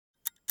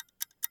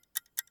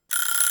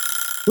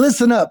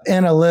Listen up,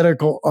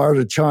 analytical Art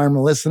of Charm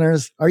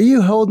listeners. Are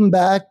you holding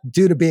back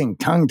due to being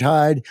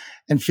tongue-tied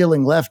and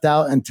feeling left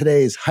out in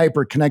today's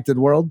hyper-connected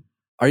world?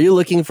 Are you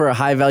looking for a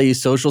high-value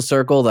social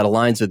circle that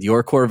aligns with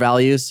your core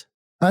values?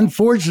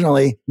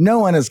 Unfortunately, no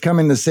one is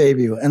coming to save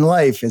you, and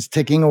life is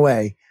ticking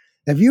away.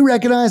 If you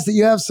recognize that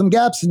you have some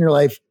gaps in your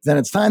life, then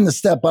it's time to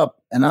step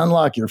up and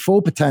unlock your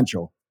full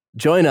potential.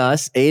 Join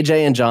us,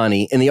 AJ and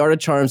Johnny, in the Art of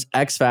Charm's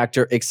X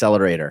Factor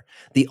Accelerator,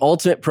 the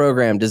ultimate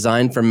program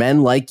designed for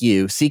men like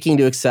you seeking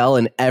to excel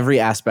in every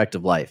aspect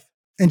of life.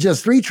 In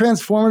just 3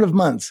 transformative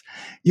months,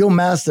 you'll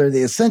master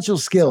the essential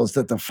skills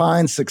that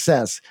define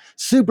success: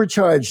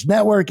 supercharged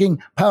networking,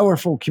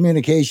 powerful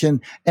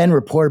communication, and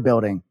rapport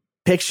building.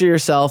 Picture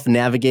yourself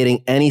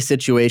navigating any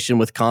situation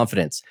with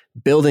confidence,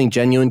 building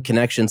genuine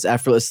connections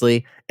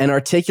effortlessly, and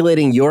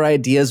articulating your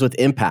ideas with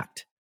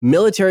impact.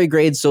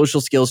 Military-grade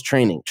social skills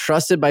training,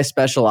 trusted by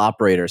special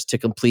operators to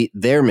complete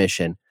their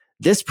mission.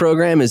 This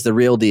program is the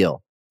real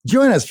deal.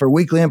 Join us for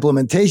weekly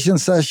implementation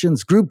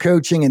sessions, group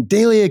coaching, and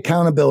daily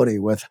accountability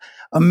with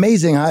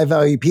amazing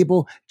high-value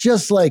people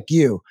just like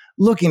you,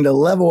 looking to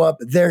level up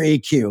their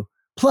EQ.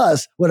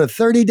 Plus, with a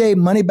 30-day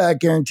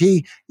money-back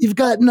guarantee, you've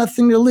got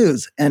nothing to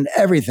lose and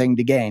everything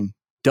to gain.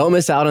 Don't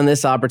miss out on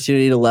this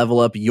opportunity to level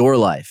up your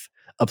life.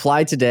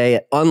 Apply today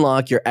at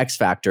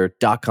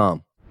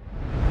unlockyourxfactor.com.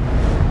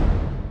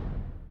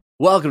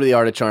 Welcome to the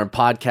Art of Charm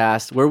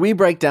podcast, where we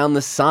break down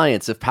the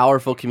science of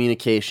powerful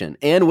communication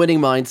and winning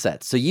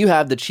mindsets so you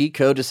have the cheat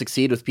code to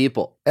succeed with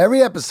people.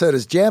 Every episode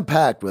is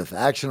jam-packed with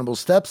actionable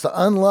steps to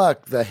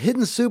unlock the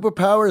hidden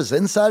superpowers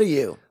inside of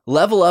you.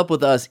 Level up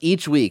with us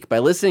each week by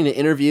listening to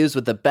interviews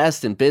with the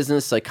best in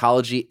business,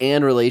 psychology,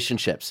 and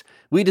relationships.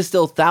 We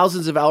distill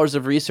thousands of hours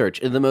of research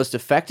into the most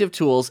effective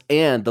tools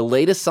and the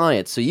latest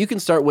science so you can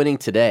start winning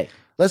today.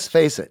 Let's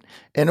face it,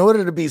 in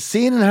order to be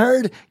seen and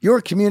heard,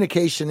 your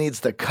communication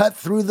needs to cut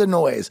through the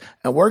noise,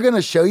 and we're going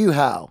to show you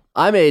how.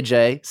 I'm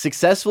AJ,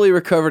 successfully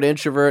recovered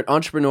introvert,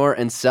 entrepreneur,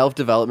 and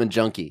self-development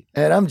junkie.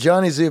 And I'm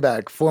Johnny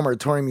Zubak, former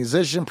touring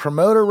musician,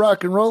 promoter,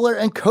 rock and roller,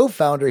 and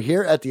co-founder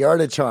here at The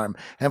Art of Charm.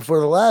 And for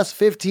the last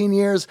 15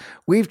 years,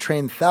 we've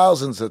trained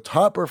thousands of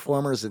top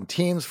performers and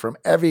teams from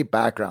every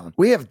background.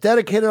 We have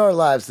dedicated our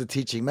lives to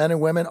teaching men and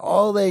women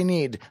all they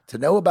need to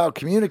know about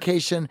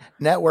communication,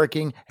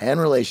 networking, and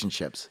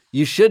relationships.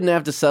 You shouldn't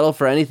have to settle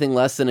for anything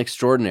less than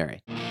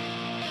extraordinary.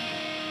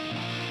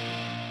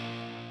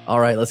 All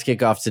right, let's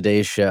kick off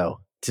today's show.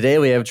 Today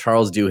we have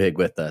Charles Duhigg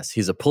with us.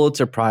 He's a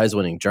Pulitzer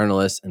Prize-winning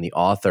journalist and the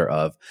author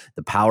of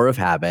The Power of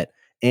Habit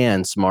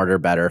and Smarter,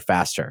 Better,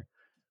 Faster.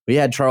 We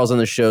had Charles on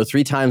the show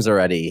 3 times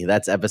already.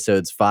 That's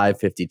episodes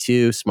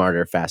 552,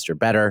 Smarter, Faster,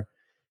 Better,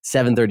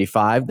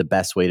 735, The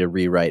Best Way to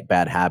Rewrite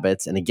Bad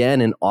Habits, and again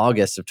in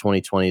August of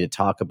 2020 to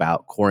talk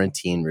about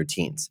quarantine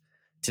routines.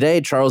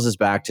 Today, Charles is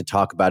back to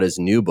talk about his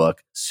new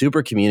book,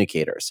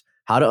 Supercommunicators: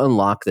 How to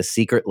Unlock the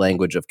Secret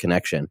Language of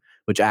Connection,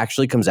 which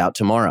actually comes out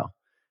tomorrow.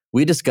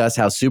 We discuss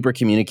how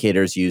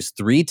supercommunicators use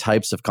 3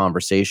 types of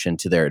conversation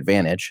to their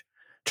advantage.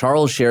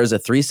 Charles shares a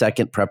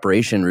 3-second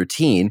preparation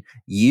routine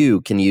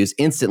you can use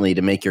instantly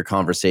to make your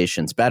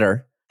conversations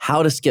better,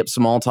 how to skip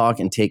small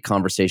talk and take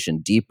conversation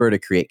deeper to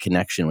create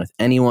connection with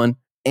anyone,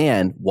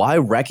 and why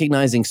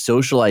recognizing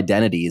social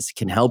identities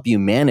can help you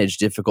manage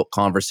difficult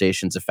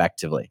conversations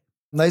effectively.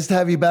 Nice to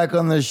have you back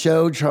on the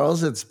show,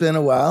 Charles. It's been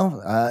a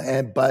while,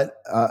 but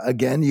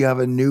again, you have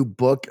a new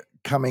book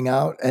coming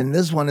out, and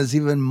this one is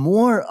even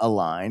more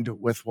aligned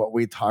with what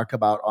we talk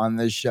about on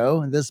this show.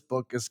 And this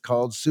book is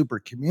called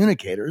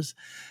Supercommunicators,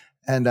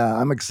 and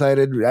I'm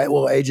excited.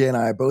 Well, AJ and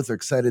I both are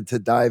excited to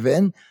dive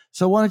in.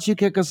 So why don't you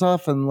kick us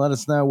off and let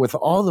us know, with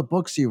all the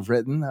books you've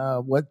written,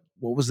 what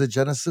was the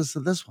genesis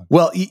of this one?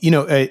 Well,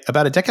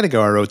 about a decade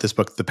ago, I wrote this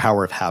book, The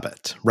Power of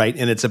Habit, right?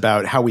 And it's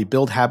about how we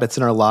build habits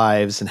in our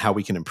lives and how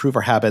we can improve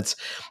our habits.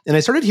 And I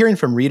started hearing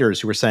from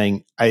readers who were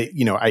saying, I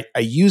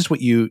used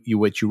what you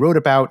wrote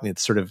about, and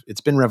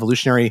it's been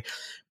revolutionary.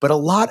 But a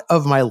lot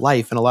of my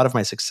life and a lot of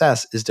my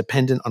success is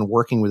dependent on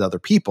working with other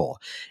people.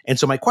 And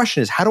so my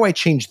question is, how do I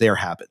change their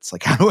habits?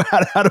 Like, how do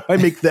I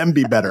make them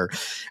be better?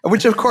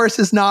 Which, of course,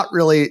 is not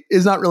really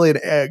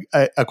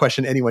a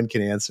question anyone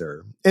can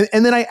answer.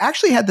 And then I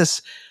actually had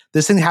this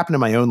thing happen in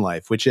my own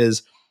life, which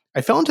is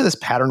I fell into this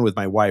pattern with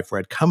my wife where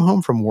I'd come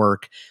home from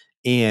work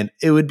and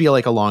it would be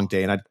like a long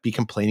day and I'd be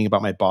complaining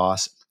about my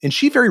boss. And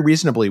she very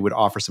reasonably would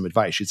offer some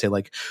advice. She'd say,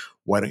 like,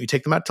 why don't you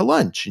take them out to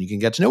lunch and you can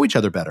get to know each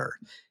other better?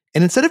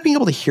 And instead of being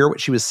able to hear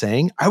what she was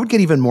saying, I would get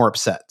even more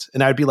upset.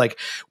 And I'd be like,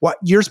 what?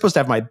 You're supposed to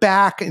have my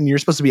back and you're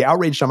supposed to be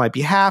outraged on my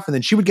behalf. And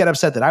then she would get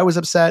upset that I was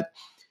upset.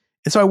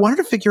 And so I wanted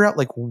to figure out,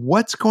 like,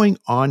 what's going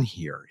on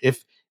here?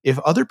 If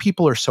other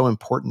people are so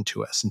important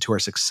to us and to our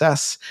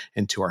success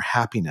and to our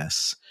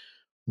happiness,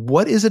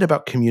 what is it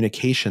about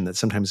communication that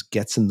sometimes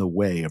gets in the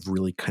way of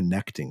really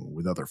connecting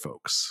with other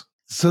folks?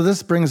 So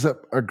this brings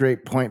up a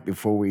great point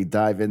before we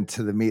dive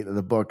into the meat of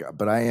the book.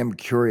 But I am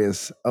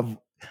curious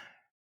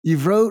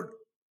you've wrote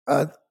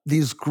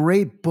these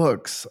great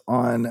books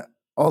on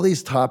all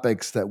these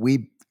topics that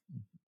we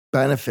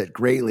benefit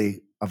greatly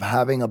of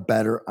having a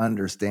better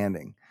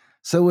understanding.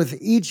 So with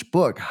each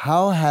book,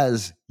 how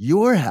has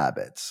your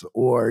habits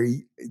or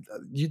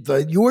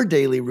your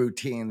daily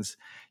routines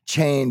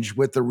change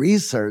with the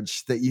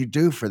research that you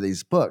do for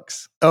these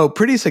books? Oh,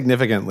 pretty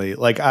significantly.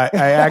 Like I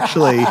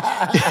actually,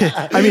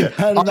 I mean,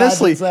 I'd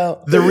honestly, imagine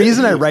so. the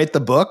reason I write the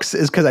books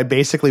is because I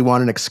basically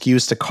want an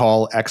excuse to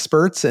call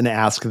experts and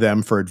ask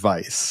them for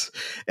advice.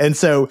 And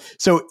so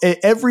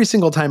every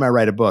single time I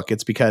write a book,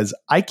 it's because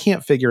I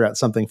can't figure out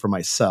something for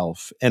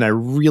myself and I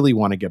really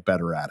want to get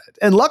better at it.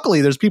 And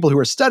luckily there's people who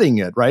are studying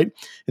it, right?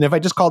 And if I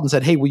just called and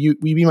said, hey, will you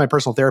be my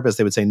personal therapist?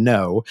 They would say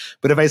no.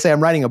 But if I say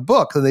I'm writing a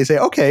book, then they say,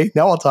 okay,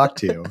 now I'll talk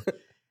to you.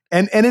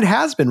 And it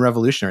has been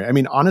revolutionary. I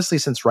mean, honestly,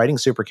 since writing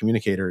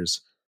Supercommunicators,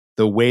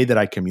 the way that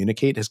I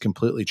communicate has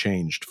completely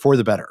changed for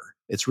the better.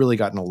 It's really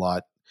gotten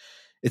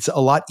it's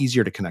a lot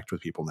easier to connect with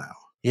people now.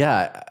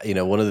 Yeah,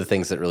 one of the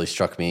things that really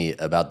struck me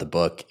about the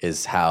book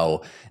is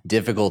how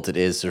difficult it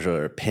is to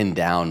sort of pin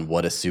down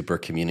what a super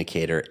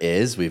communicator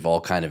is. We've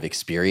all kind of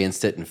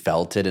experienced it and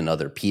felt it in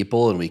other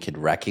people, and we could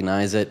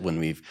recognize it when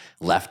we've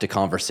left a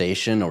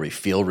conversation or we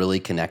feel really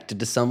connected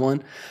to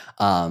someone.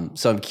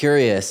 So I'm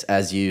curious,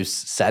 as you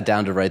sat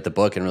down to write the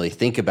book and really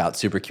think about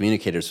super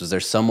communicators, was there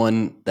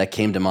someone that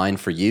came to mind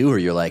for you, or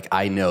you're like,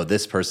 I know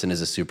this person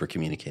is a super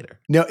communicator?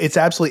 No, it's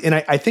absolutely,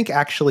 and I think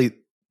actually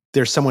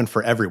there's someone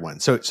for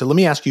everyone. So let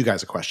me ask you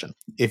guys a question.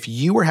 If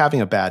you were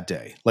having a bad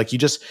day, like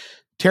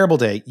terrible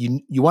day,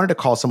 you wanted to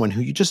call someone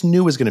who you just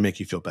knew was going to make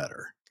you feel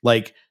better.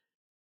 Like,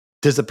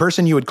 does the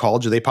person you would call,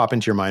 do they pop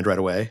into your mind right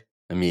away?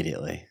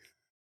 Immediately.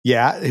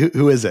 Yeah.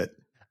 Who is it?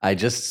 I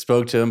just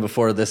spoke to him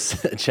before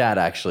this chat,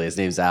 actually. His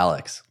name's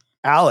Alex.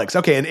 Alex.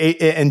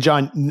 Okay. And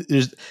John,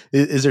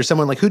 is there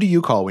someone like, who do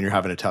you call when you're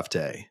having a tough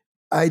day?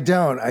 I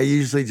don't. I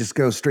usually just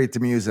go straight to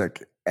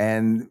music.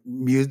 And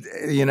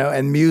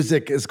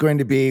music is going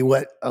to be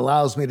what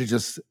allows me to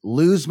just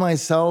lose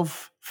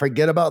myself,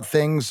 forget about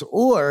things,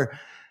 or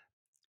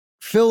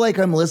feel like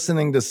I'm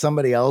listening to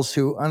somebody else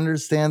who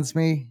understands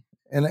me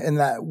in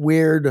that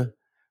weird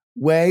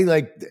way.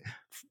 Like,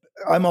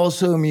 I'm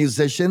also a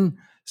musician,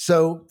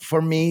 so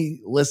for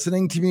me,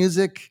 listening to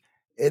music,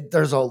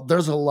 there's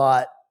a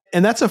lot.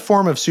 And that's a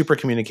form of super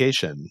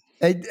communication.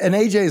 And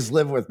AJ's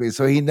lived with me,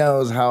 so he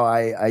knows how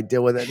I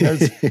deal with it.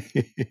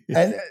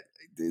 And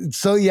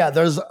so yeah,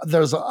 there's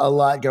a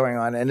lot going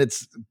on, and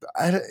it's.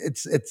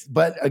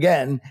 But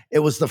again, it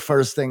was the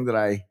first thing that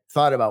I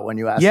thought about when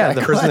you asked. Yeah,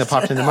 the first thing that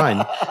popped into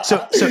mind. So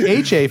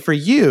AJ, for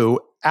you,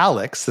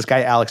 Alex, this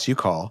guy Alex you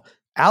call,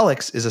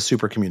 Alex is a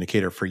super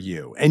communicator for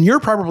you, and you're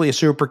probably a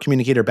super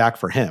communicator back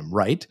for him,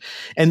 right?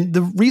 And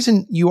the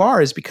reason you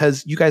are is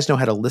because you guys know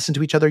how to listen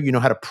to each other. You know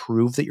how to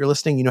prove that you're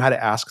listening. You know how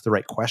to ask the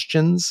right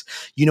questions.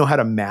 You know how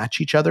to match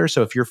each other.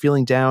 So if you're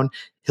feeling down,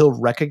 he'll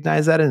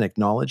recognize that and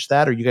acknowledge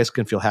that, or you guys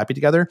can feel happy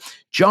together.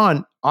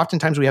 John,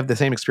 oftentimes we have the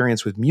same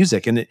experience with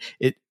music, and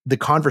the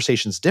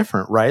conversation's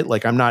different, right?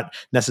 Like, I'm not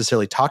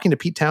necessarily talking to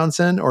Pete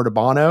Townsend or to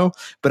Bono,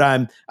 but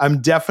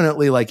I'm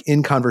definitely like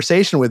in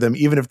conversation with them,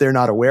 even if they're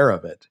not aware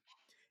of it.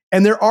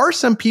 And there are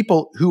some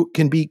people who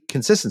can be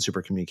consistent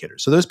super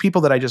communicators. So those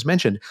people that I just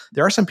mentioned,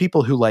 there are some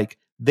people who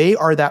they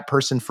are that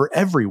person for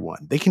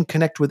everyone. They can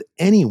connect with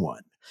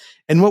anyone.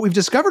 And what we've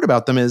discovered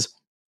about them is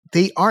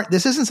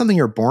this isn't something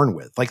you're born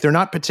with. Like, they're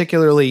not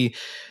particularly,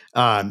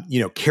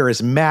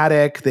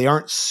 charismatic. They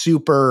aren't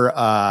super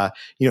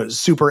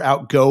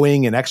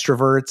outgoing and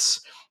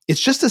extroverts.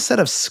 It's just a set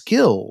of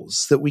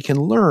skills that we can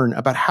learn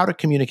about how to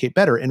communicate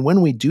better. And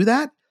when we do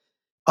that,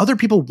 other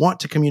people want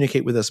to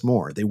communicate with us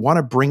more. They want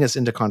to bring us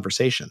into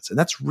conversations. And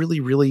that's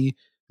really, really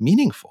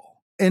meaningful.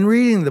 In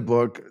reading the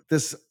book,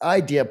 this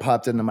idea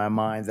popped into my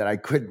mind that I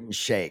couldn't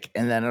shake.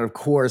 And then, of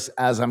course,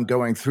 as I'm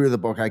going through the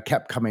book, I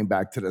kept coming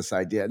back to this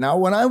idea. Now,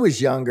 when I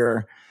was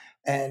younger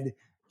and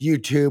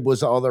YouTube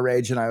was all the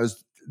rage and I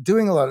was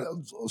doing a lot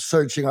of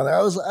searching on there,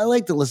 I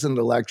like to listen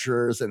to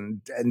lectures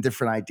and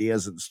different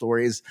ideas and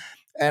stories.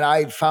 And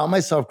I found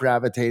myself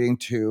gravitating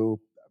to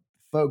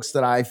folks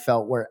that I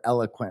felt were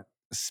eloquent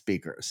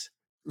speakers.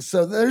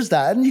 So there's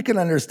that, and you can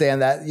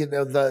understand that,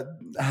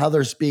 how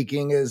they're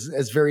speaking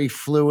is very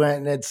fluent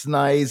and it's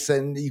nice,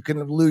 and you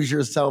can lose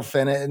yourself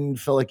in it and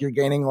feel like you're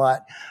gaining a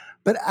lot.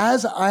 But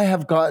as I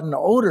have gotten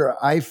older,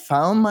 I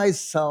found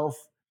myself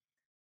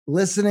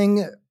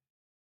listening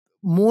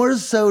more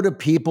so to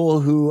people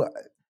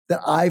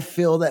that I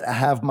feel that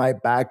have my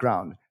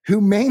background,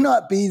 who may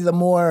not be the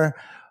more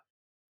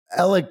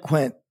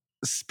eloquent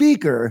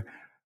speaker,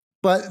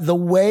 but the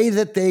way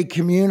that they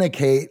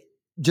communicate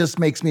just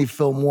makes me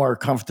feel more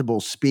comfortable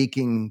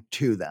speaking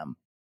to them.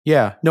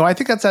 Yeah, no, I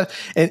think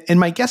and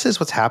my guess is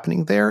what's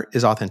happening there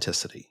is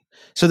authenticity.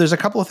 So there's a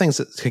couple of things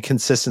that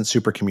consistent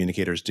super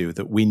communicators do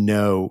that we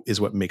know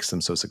is what makes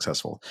them so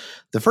successful.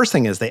 The first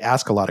thing is they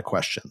ask a lot of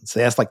questions.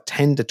 They ask like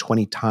 10 to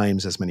 20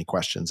 times as many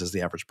questions as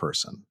the average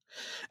person.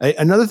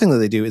 Another thing that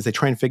they do is they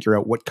try and figure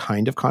out what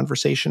kind of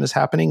conversation is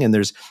happening. And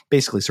there's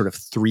basically sort of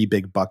 3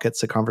 big buckets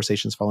that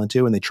conversations fall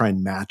into, and they try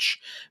and match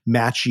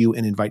you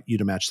and invite you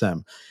to match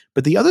them.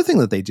 But the other thing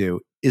that they do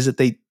is that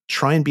they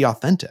try and be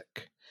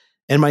authentic.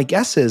 And my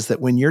guess is that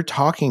when you're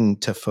talking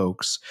to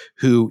folks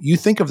who you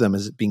think of them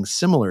as being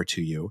similar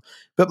to you,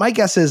 but my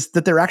guess is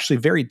that they're actually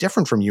very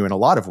different from you in a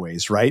lot of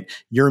ways, right?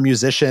 You're a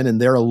musician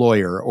and they're a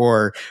lawyer,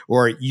 or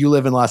you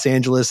live in Los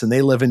Angeles and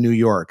they live in New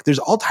York. There's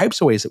all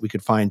types of ways that we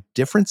could find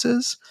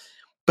differences,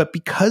 but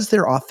because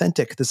they're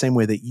authentic the same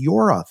way that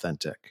you're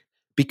authentic,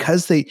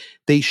 because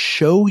they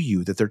show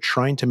you that they're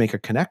trying to make a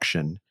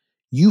connection,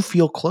 you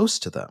feel close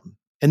to them.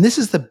 And this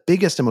is the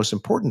biggest and most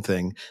important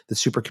thing that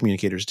super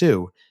communicators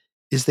do,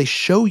 is they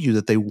show you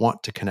that they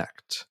want to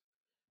connect.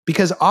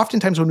 Because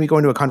oftentimes when we go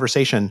into a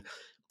conversation,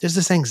 there's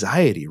this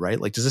anxiety,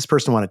 right? Like, does this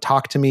person want to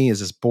talk to me?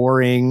 Is this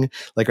boring?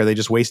 Like, are they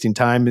just wasting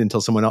time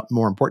until someone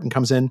more important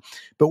comes in?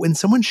 But when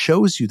someone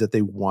shows you that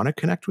they want to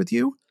connect with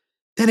you,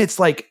 then it's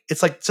like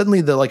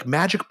suddenly the like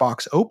magic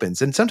box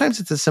opens. And sometimes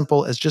it's as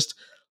simple as just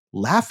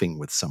laughing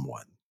with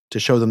someone to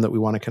show them that we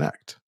want to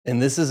connect.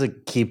 And this is a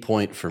key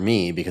point for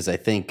me, because I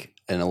think,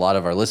 and a lot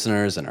of our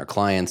listeners and our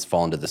clients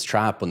fall into this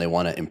trap when they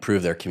want to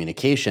improve their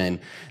communication,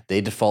 they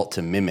default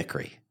to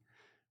mimicry.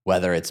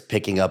 Whether it's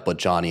picking up what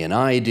Johnny and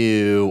I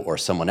do or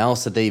someone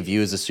else that they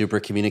view as a super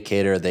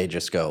communicator, they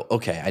just go,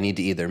 okay, I need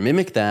to either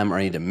mimic them or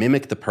I need to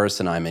mimic the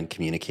person I'm in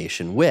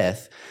communication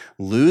with,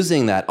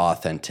 losing that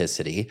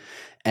authenticity.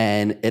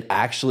 And it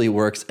actually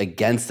works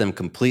against them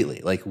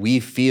completely. Like, we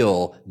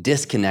feel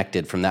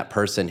disconnected from that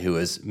person who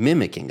is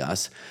mimicking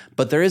us,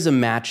 but there is a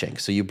matching.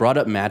 So you brought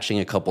up matching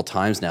a couple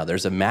times now.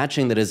 There's a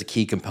matching that is a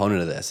key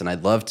component of this. And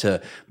I'd love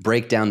to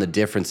break down the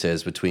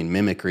differences between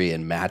mimicry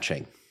and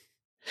matching.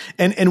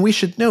 And we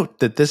should note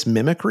that this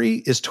mimicry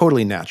is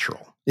totally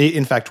natural.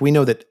 In fact, we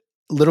know that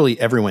literally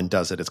everyone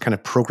does it. It's kind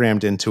of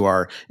programmed into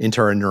our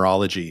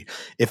neurology.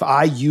 If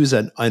I use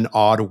an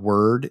odd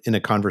word in a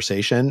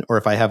conversation, or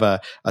if I have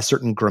a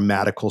certain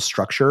grammatical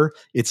structure,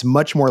 it's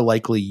much more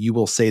likely you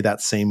will say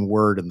that same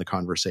word in the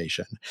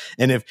conversation.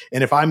 And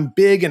if I'm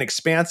big and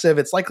expansive,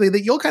 it's likely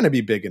that you'll kind of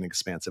be big and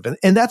expansive.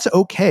 And that's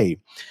okay.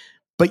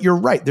 But you're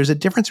right. There's a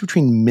difference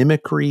between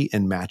mimicry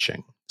and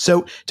matching.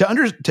 So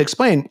to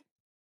explain,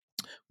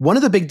 one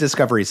of the big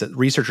discoveries that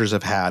researchers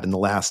have had in the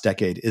last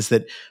decade is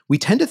that we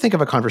tend to think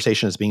of a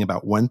conversation as being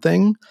about one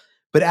thing,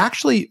 but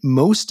actually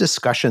most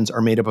discussions are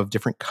made up of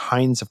different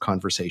kinds of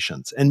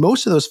conversations. And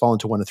most of those fall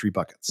into one of three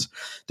buckets.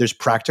 There's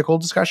practical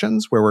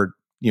discussions where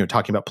we're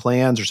talking about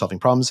plans or solving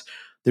problems.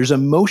 There's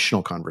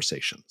emotional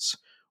conversations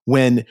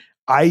when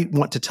I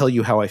want to tell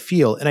you how I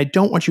feel, and I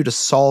don't want you to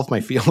solve my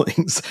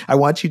feelings. I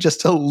want you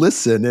just to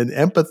listen and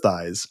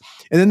empathize.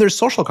 And then there's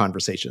social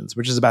conversations,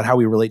 which is about how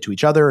we relate to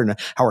each other and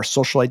how our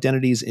social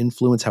identities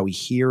influence how we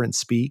hear and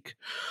speak.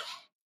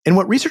 And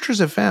what researchers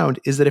have found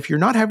is that if you're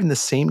not having the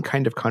same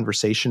kind of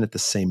conversation at the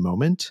same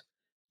moment,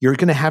 you're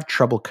going to have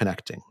trouble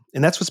connecting.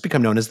 And that's what's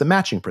become known as the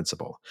matching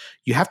principle.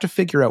 You have to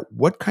figure out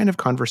what kind of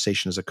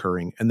conversation is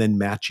occurring and then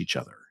match each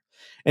other.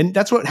 And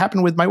that's what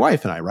happened with my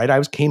wife and I,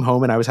 right? Came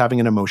home and I was having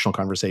an emotional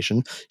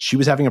conversation. She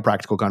was having a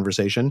practical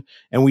conversation.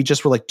 And we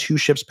just were like two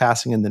ships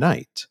passing in the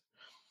night.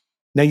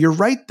 Now, you're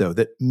right, though,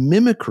 that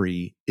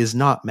mimicry is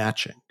not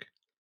matching.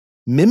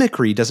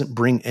 Mimicry doesn't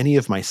bring any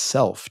of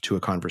myself to a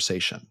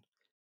conversation.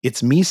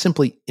 It's me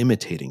simply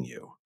imitating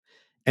you.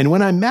 And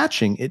when I'm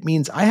matching, it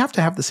means I have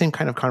to have the same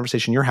kind of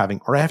conversation you're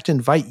having, or I have to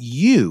invite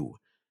you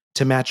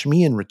to match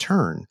me in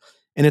return.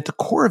 And at the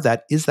core of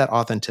that is that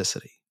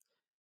authenticity.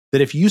 That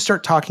if you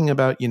start talking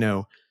about,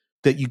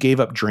 that you gave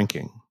up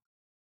drinking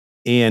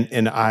and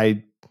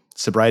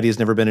sobriety has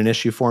never been an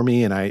issue for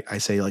me. And I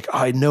say like, oh,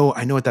 I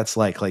know what that's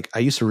like. Like, I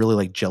used to really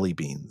like jelly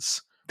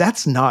beans.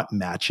 That's not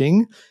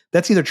matching.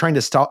 That's either trying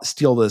to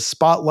steal the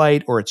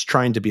spotlight or it's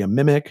trying to be a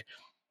mimic.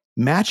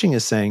 Matching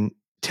is saying,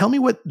 tell me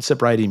what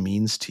sobriety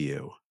means to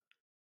you.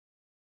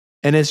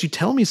 And as you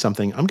tell me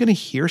something, I'm going to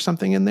hear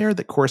something in there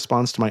that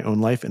corresponds to my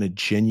own life in a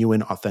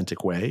genuine,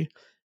 authentic way.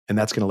 And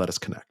that's going to let us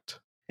connect.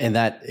 And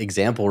that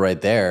example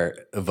right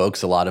there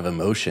evokes a lot of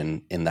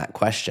emotion in that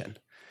question.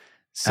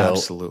 So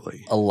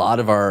absolutely. A lot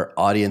of our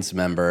audience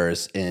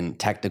members in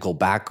technical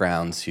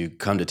backgrounds who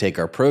come to take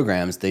our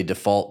programs, they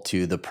default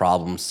to the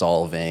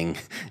problem-solving,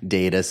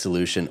 data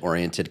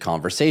solution-oriented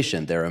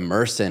conversation. They're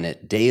immersed in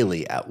it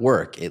daily at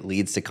work. It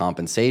leads to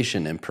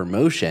compensation and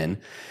promotion.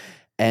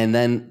 And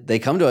then they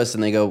come to us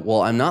and they go,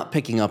 well, I'm not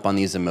picking up on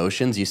these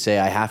emotions. You say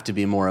I have to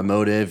be more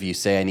emotive. You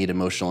say I need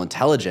emotional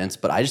intelligence,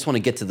 but I just want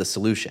to get to the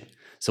solution.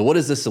 So what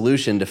is the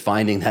solution to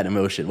finding that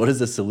emotion? What is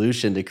the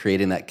solution to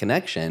creating that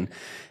connection?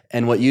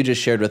 And what you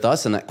just shared with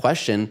us in that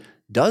question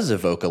does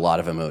evoke a lot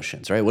of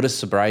emotions, right? What does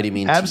sobriety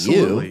mean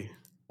absolutely. to you?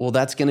 Well,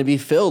 that's going to be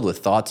filled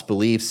with thoughts,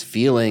 beliefs,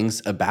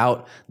 feelings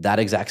about that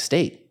exact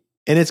state.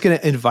 And it's going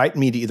to invite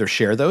me to either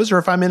share those or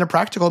if I'm in a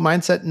practical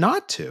mindset,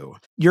 not to.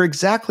 You're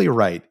exactly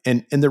right.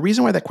 And the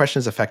reason why that question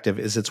is effective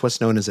is it's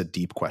what's known as a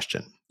deep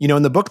question.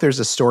 In the book, there's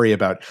a story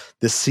about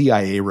this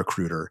CIA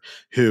recruiter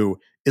who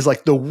is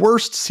like the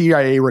worst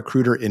CIA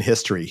recruiter in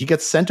history. He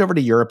gets sent over to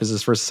Europe as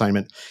his first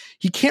assignment.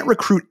 He can't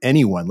recruit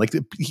anyone. Like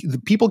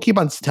the people keep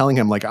on telling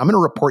him, like, I'm going to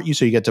report you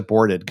so you get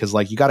deported because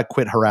like you got to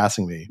quit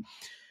harassing me.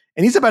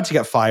 And he's about to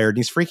get fired and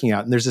he's freaking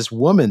out. And there's this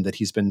woman that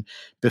he's been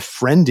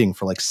befriending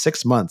for like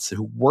 6 months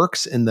who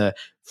works in the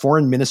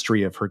foreign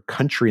ministry of her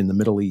country in the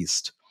Middle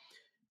East.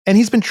 And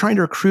he's been trying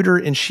to recruit her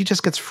and she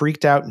just gets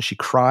freaked out and she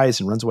cries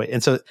and runs away.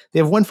 And so they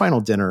have one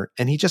final dinner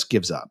and he just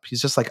gives up.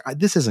 He's just like,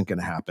 this isn't going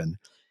to happen.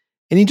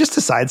 And he just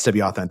decides to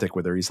be authentic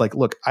with her. He's like,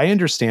 look, I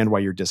understand why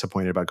you're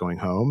disappointed about going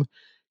home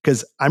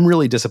because I'm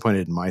really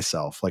disappointed in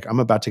myself. Like I'm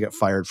about to get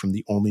fired from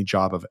the only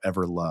job I've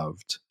ever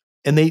loved.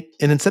 And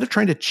instead of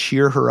trying to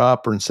cheer her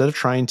up or instead of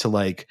trying to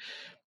like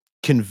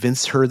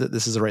convince her that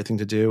this is the right thing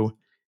to do,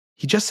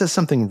 he just says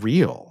something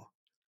real.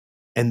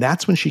 And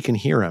that's when she can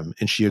hear him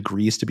and she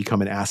agrees to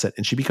become an asset.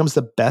 And she becomes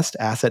the best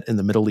asset in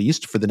the Middle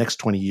East for the next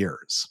 20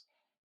 years.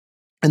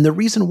 And the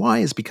reason why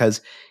is because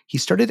he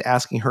started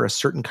asking her a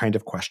certain kind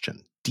of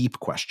question, deep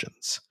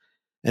questions.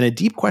 And a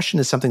deep question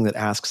is something that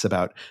asks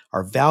about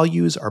our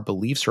values, our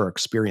beliefs, or our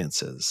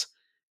experiences.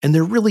 And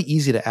they're really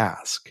easy to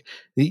ask.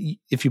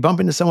 If you bump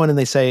into someone and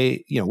they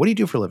say, what do you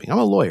do for a living? I'm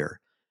a lawyer.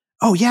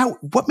 Oh, yeah.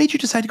 What made you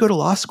decide to go to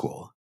law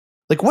school?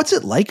 Like, what's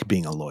it like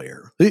being a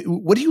lawyer?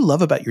 What do you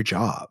love about your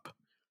job?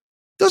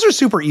 Those are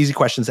super easy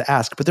questions to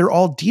ask, but they're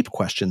all deep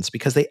questions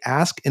because they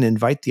ask and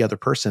invite the other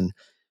person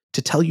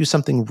to tell you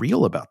something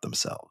real about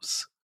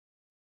themselves.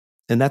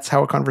 And that's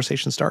how a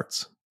conversation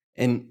starts.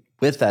 And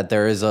with that,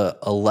 there is a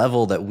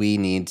level that we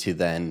need to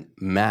then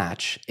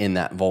match in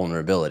that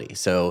vulnerability.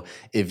 So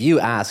if you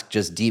ask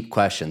just deep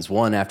questions,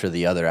 one after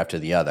the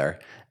other,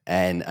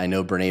 and I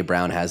know Brene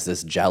Brown has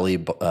this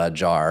jelly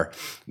jar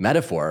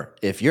metaphor.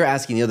 If you're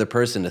asking the other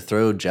person to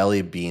throw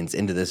jelly beans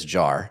into this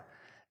jar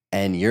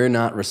and you're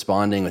not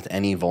responding with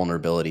any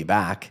vulnerability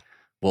back,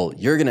 well,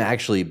 you're going to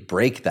actually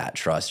break that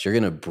trust. You're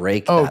going to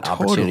break that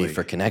opportunity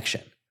for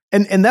connection.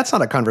 And that's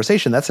not a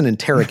conversation. That's an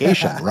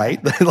interrogation, right?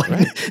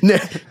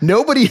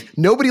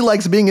 Nobody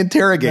likes being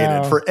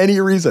interrogated for any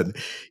reason.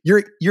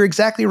 You're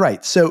exactly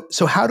right. So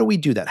how do we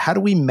do that? How do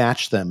we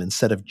match them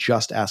instead of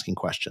just asking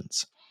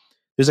questions?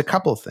 There's a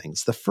couple of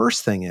things. The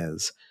first thing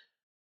is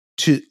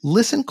to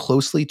listen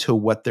closely to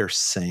what they're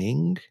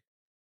saying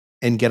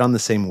and get on the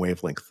same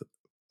wavelength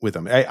with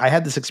them. I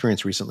had this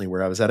experience recently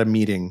where I was at a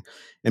meeting,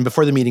 and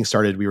before the meeting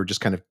started, we were just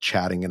kind of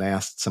chatting, and I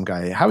asked some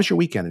guy, how was your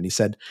weekend? And he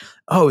said,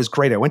 oh, it was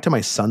great. I went to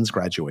my son's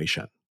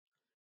graduation.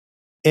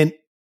 And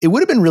it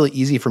would have been really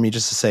easy for me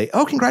just to say,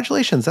 oh,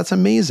 congratulations. That's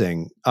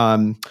amazing.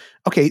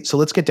 Okay, so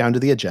let's get down to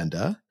the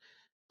agenda.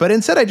 But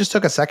instead, I just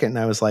took a second and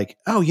I was like,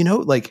 oh,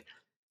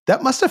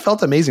 that must have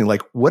felt amazing.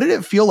 Like, what did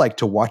it feel like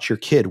to watch your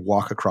kid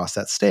walk across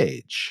that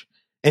stage?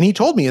 And he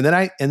told me, and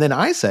then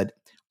I said,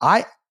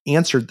 I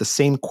answered the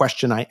same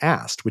question I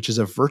asked, which is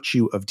a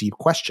virtue of deep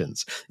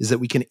questions, is that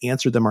we can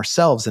answer them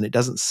ourselves and it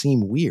doesn't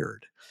seem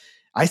weird.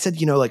 I said,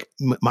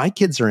 my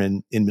kids are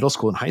in middle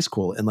school and high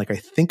school, and like I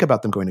think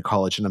about them going to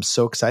college and I'm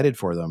so excited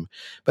for them,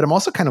 but I'm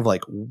also kind of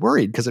like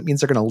worried because it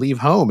means they're going to leave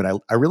home and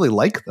I really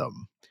like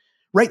them.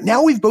 Right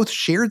now, we've both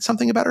shared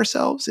something about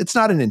ourselves. It's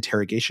not an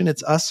interrogation.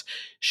 It's us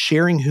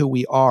sharing who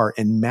we are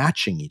and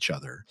matching each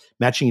other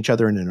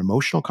in an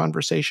emotional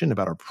conversation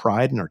about our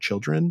pride and our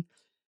children.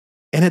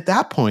 And at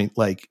that point,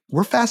 like,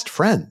 we're fast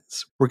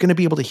friends. We're going to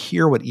be able to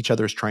hear what each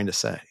other is trying to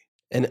say.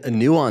 And a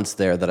nuance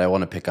there that I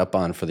want to pick up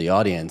on for the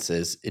audience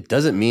is it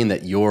doesn't mean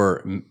that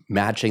you're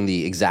matching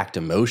the exact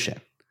emotion.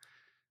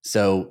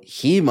 So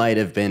he might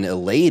have been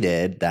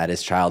elated that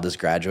his child is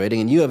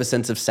graduating, and you have a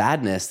sense of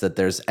sadness that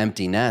there's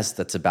empty nest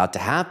that's about to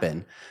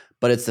happen.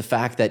 But it's the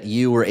fact that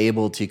you were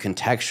able to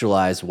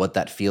contextualize what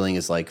that feeling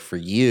is like for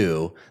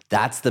you.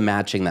 That's the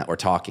matching that we're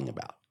talking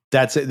about.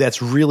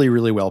 That's really,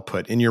 really well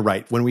put. And you're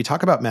right. When we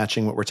talk about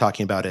matching, what we're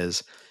talking about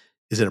is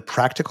it a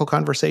practical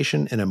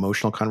conversation, an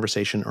emotional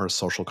conversation, or a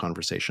social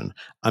conversation?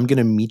 I'm going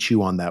to meet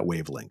you on that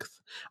wavelength.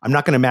 I'm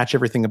not going to match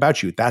everything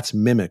about you. That's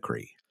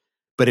mimicry.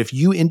 But if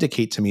you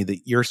indicate to me that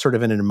you're sort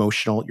of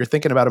you're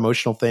thinking about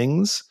emotional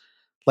things,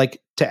 like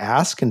to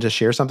ask and to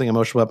share something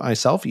emotional about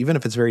myself, even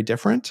if it's very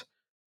different,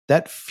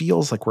 that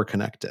feels like we're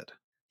connected.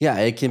 Yeah,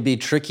 it can be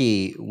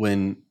tricky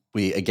when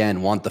we,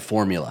 again, want the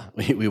formula.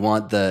 We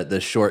want the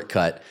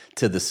shortcut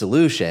to the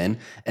solution.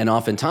 And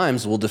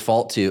oftentimes we'll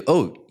default to,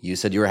 oh, you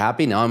said you were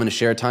happy. Now I'm going to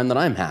share a time that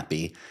I'm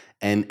happy.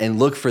 And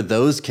look for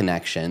those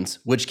connections,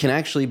 which can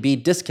actually be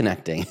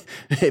disconnecting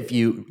if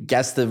you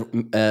guess the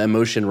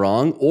emotion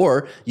wrong,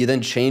 or you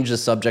then change the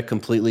subject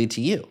completely to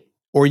you.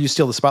 Or you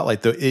steal the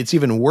spotlight. It's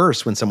even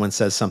worse when someone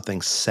says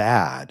something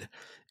sad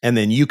and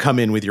then you come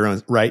in with your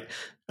own, right?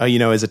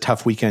 It was a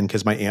tough weekend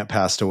because my aunt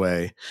passed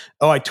away.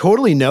 Oh, I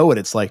totally know what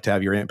it's like to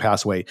have your aunt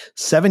pass away.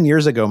 7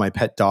 years ago, my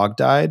pet dog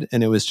died,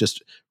 and it was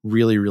just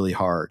really, really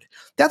hard.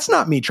 That's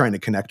not me trying to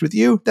connect with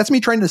you. That's me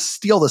trying to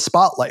steal the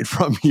spotlight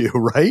from you,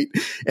 right?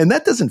 And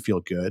that doesn't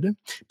feel good.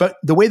 But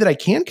the way that I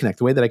can connect,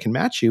 the way that I can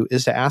match you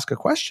is to ask a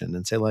question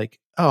and say like,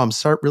 oh, I'm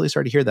really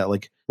sorry to hear that.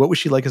 Like, what was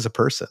she like as a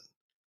person?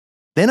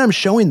 Then I'm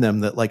showing them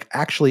that like,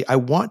 actually, I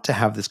want to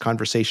have this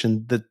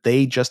conversation that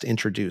they just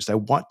introduced. I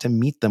want to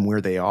meet them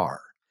where they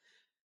are.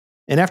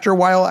 And after a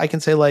while, I can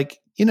say like,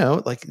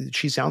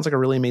 she sounds like a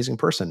really amazing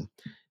person.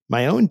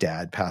 My own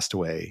dad passed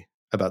away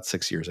about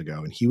 6 years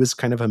ago, and he was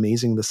kind of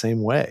amazing the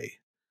same way.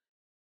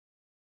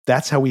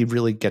 that's how we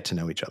really get to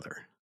know each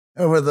other.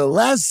 Over the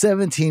last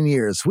 17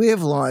 years, we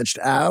have launched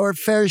our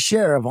fair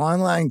share of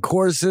online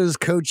courses,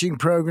 coaching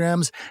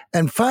programs,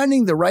 and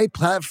finding the right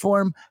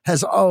platform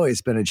has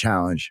always been a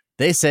challenge.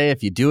 They say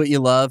if you do what you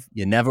love,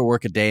 you never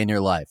work a day in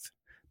your life.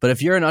 But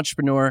if you're an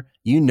entrepreneur,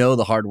 you know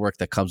the hard work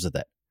that comes with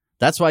it.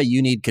 That's why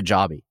you need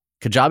Kajabi.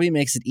 Kajabi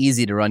makes it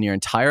easy to run your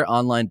entire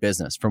online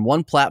business from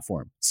one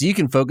platform so you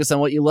can focus on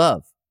what you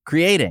love,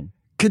 creating.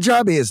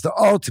 Kajabi is the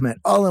ultimate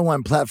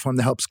all-in-one platform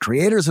that helps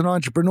creators and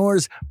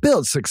entrepreneurs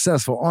build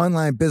successful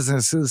online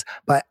businesses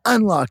by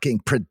unlocking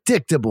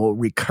predictable,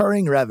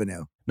 recurring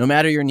revenue. No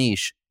matter your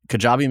niche,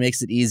 Kajabi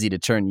makes it easy to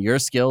turn your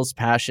skills,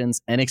 passions,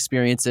 and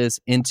experiences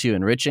into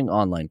enriching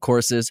online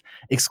courses,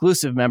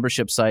 exclusive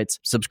membership sites,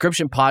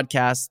 subscription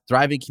podcasts,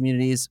 thriving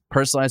communities,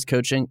 personalized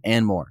coaching,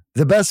 and more.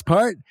 The best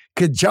part?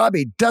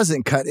 Kajabi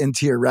doesn't cut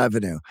into your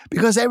revenue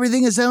because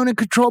everything is owned and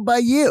controlled by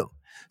you.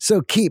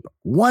 So keep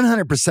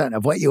 100%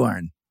 of what you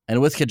earn.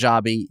 And with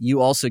Kajabi, you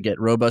also get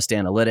robust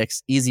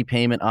analytics, easy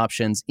payment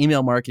options,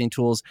 email marketing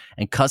tools,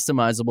 and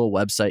customizable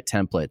website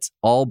templates,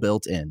 all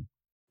built in.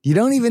 You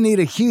don't even need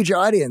a huge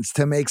audience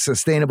to make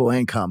sustainable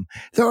income.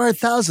 There are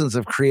thousands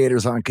of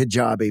creators on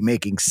Kajabi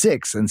making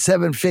 6 and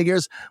 7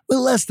 figures with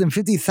less than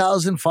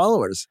 50,000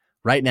 followers.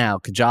 Right now,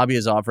 Kajabi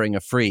is offering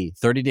a free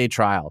 30-day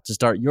trial to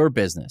start your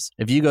business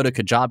if you go to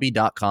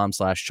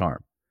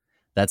kajabi.com/charm.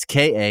 That's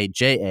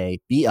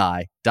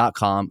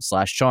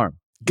KAJABI.com/charm.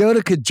 Go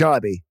to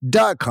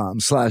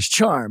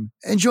kajabi.com/charm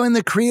and join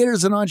the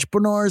creators and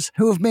entrepreneurs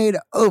who have made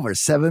over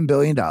 $7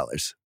 billion.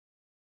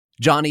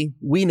 Johnny,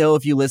 we know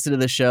if you listen to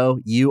the show,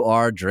 you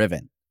are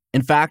driven.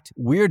 In fact,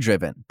 we're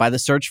driven by the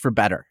search for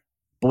better.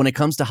 But when it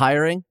comes to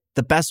hiring,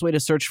 the best way to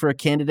search for a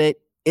candidate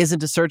isn't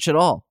to search at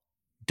all.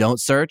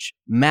 Don't search,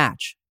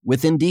 match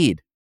with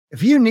Indeed.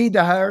 If you need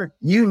to hire,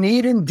 you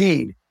need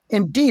Indeed.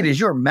 Indeed is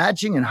your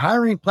matching and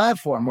hiring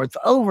platform with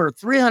over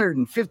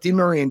 350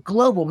 million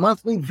global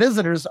monthly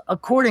visitors,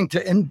 according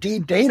to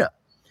Indeed data,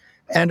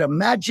 and a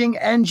matching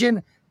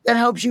engine that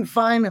helps you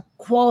find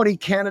quality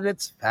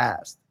candidates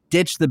fast.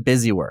 Ditch the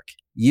busy work.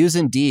 Use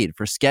Indeed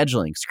for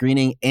scheduling,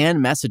 screening,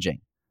 and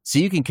messaging so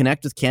you can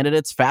connect with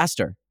candidates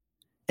faster.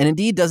 And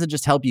Indeed doesn't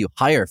just help you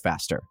hire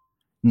faster.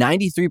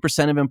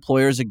 93% of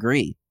employers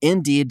agree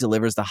Indeed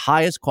delivers the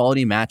highest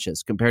quality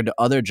matches compared to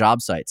other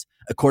job sites,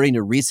 according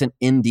to recent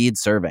Indeed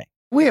survey.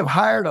 We have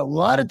hired a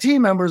lot of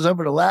team members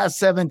over the last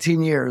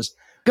 17 years.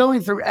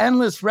 Going through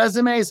endless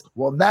resumes,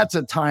 well, that's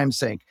a time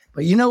sink.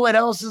 But you know what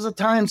else is a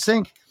time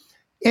sink?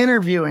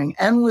 Interviewing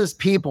endless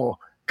people,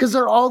 because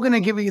they're all going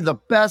to give you the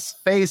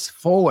best face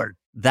forward.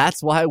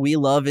 That's why we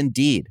love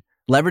Indeed,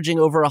 leveraging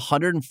over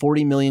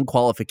 140 million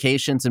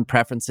qualifications and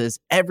preferences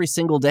every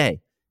single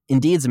day.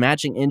 Indeed's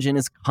matching engine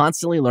is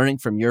constantly learning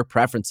from your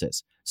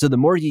preferences. So the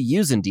more you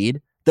use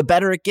Indeed, the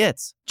better it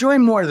gets.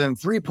 Join more than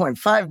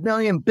 3.5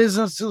 million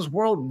businesses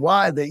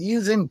worldwide that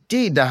use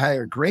Indeed to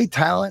hire great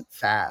talent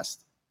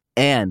fast.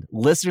 And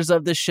listeners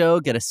of this show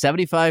get a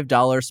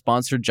 $75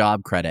 sponsored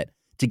job credit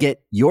to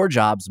get your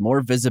jobs more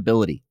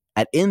visibility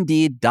at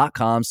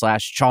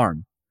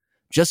Indeed.com/charm.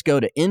 Just go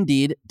to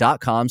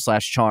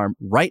Indeed.com/charm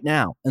right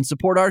now and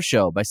support our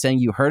show by saying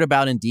you heard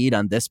about Indeed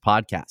on this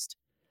podcast.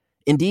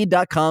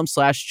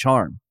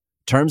 Indeed.com/charm.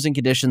 Terms and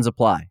conditions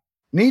apply.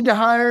 Need to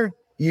hire?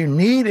 You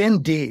need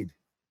Indeed.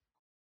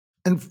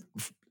 And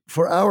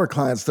for our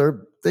clients,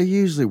 they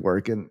usually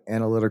work in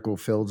analytical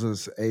fields,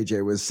 as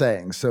AJ was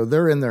saying. So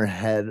they're in their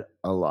head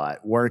a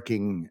lot,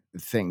 working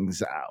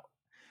things out.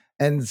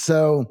 And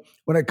so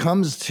when it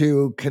comes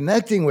to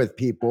connecting with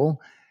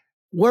people,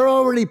 we're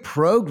already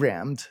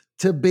programmed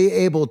to be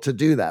able to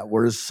do that.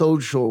 We're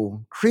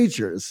social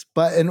creatures.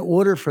 But in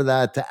order for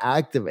that to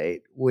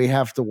activate, we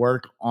have to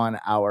work on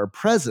our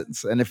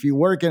presence. And if you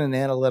work in an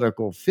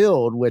analytical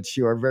field, which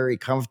you are very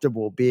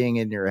comfortable being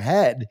in your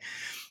head,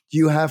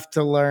 you have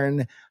to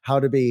learn how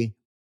to be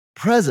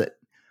present.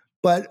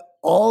 But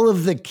all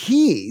of the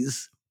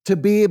keys to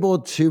be able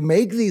to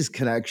make these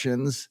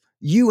connections,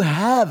 you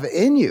have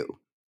in you.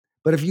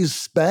 But if you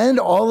spend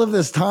all of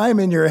this time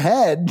in your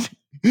head,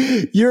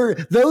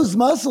 those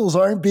muscles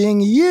aren't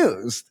being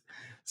used.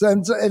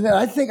 And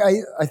I think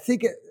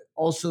it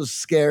also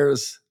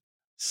scares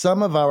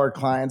some of our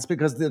clients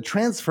because the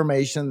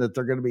transformation that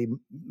they're going to be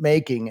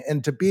making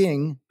into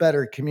being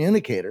better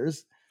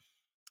communicators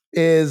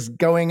is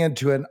going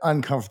into an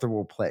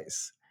uncomfortable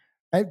place,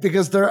 right?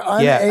 Because they're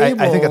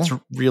unable I think that's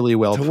really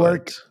well to put.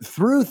 work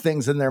through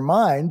things in their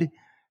mind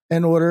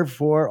in order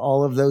for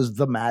all of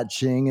the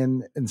matching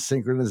and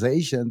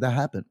synchronization to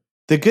happen.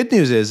 The good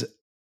news is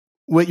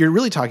what you're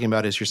really talking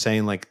about is you're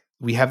saying like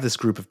we have this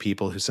group of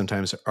people who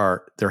sometimes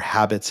their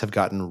habits have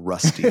gotten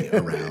rusty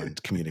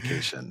around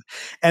communication.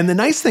 And the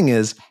nice thing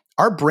is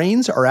our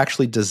brains are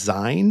actually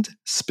designed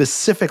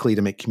specifically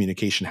to make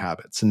communication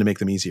habits and to make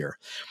them easier.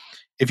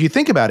 If you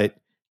think about it,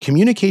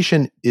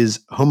 communication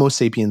is Homo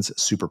sapiens'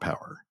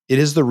 superpower. It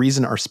is the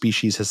reason our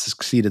species has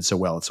succeeded so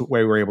well. It's the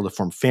way we're able to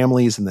form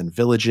families and then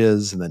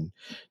villages and then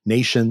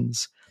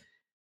nations.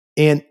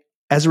 And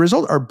as a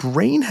result, our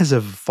brain has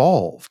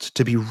evolved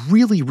to be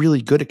really,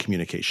 really good at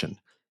communication.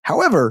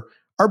 However,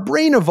 our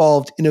brain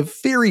evolved in a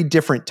very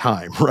different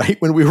time, right?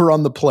 When we were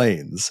on the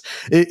plains.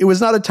 It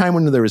was not a time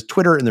when there was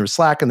Twitter and there was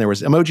Slack and there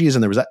was emojis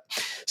and there was that.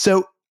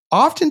 So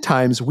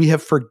oftentimes we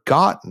have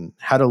forgotten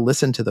how to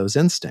listen to those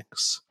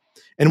instincts.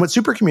 And what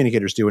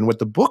supercommunicators do and what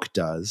the book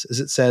does is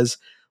it says,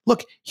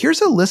 look,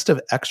 here's a list of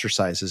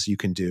exercises you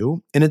can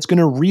do, and it's going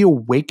to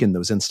reawaken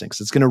those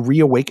instincts. It's going to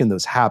reawaken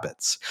those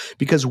habits.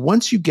 Because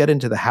once you get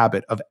into the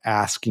habit of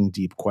asking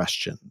deep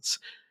questions,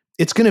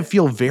 it's going to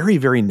feel very,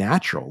 very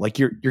natural. Like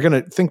you're going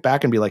to think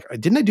back and be like,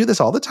 didn't I do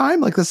this all the time?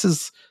 Like this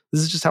is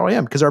just how I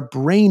am, because our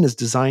brain is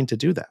designed to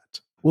do that.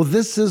 Well,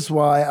 this is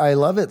why I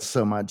love it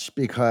so much,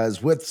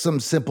 because with some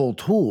simple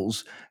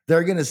tools,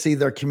 they're going to see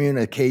their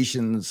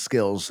communication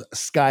skills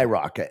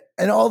skyrocket.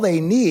 And all they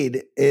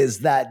need is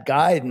that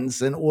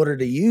guidance in order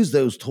to use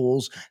those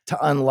tools to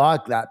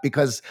unlock that,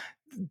 because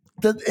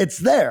it's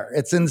there,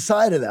 it's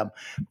inside of them.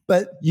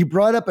 But you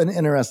brought up an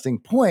interesting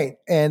point,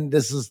 and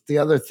this is the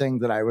other thing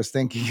that I was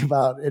thinking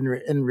about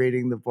in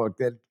reading the book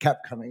that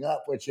kept coming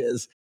up, which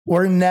is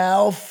we're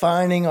now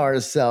finding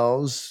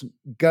ourselves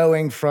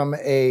going from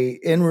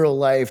in real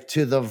life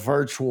to the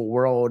virtual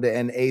world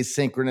and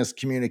asynchronous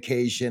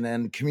communication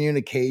and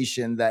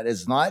communication that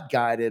is not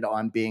guided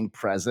on being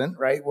present,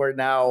 right? We're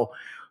now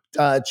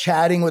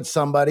chatting with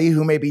somebody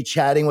who may be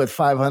chatting with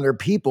 500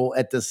 people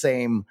at the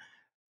same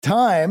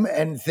time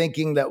and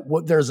thinking that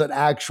there's an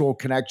actual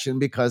connection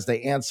because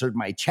they answered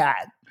my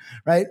chat,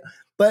 right?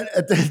 But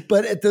at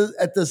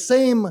the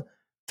same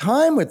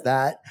time with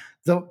that,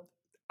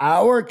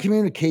 our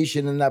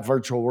communication in that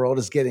virtual world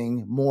is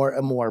getting more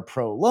and more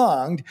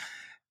prolonged.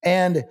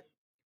 And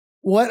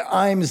what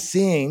I'm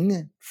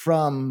seeing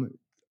from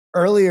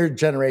earlier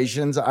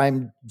generations,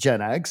 I'm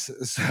Gen X,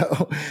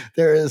 so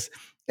there is,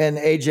 and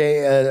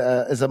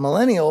AJ is a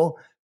millennial,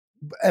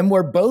 and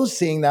we're both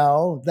seeing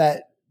now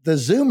that the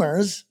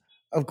Zoomers,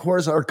 of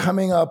course, are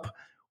coming up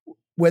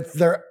with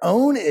their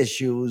own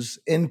issues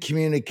in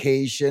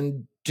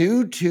communication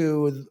due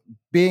to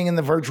being in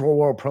the virtual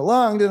world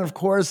prolonged. And of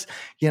course,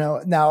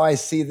 now I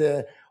see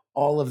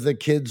all of the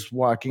kids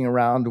walking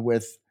around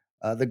with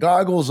the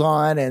goggles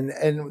on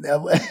and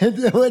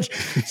which,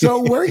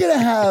 so we're going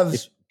to have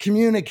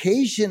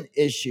communication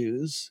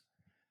issues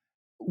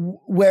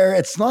where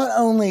it's not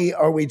only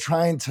are we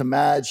trying to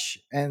match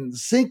and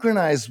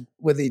synchronize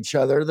with each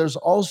other, there's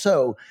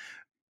also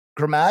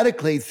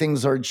grammatically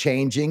things are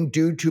changing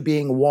due to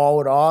being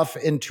walled off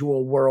into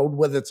a world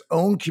with its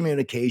own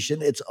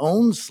communication, its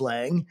own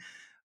slang.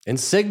 And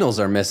signals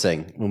are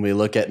missing when we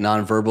look at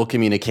nonverbal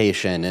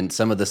communication and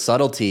some of the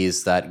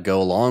subtleties that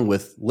go along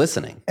with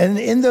listening. And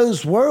in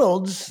those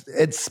worlds,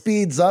 it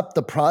speeds up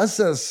the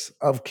process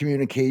of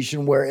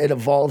communication where it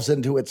evolves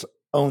into its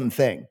own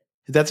thing.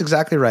 That's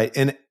exactly right.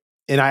 And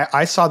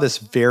I saw this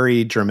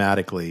very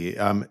dramatically.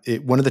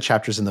 One of the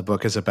chapters in the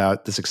book is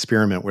about this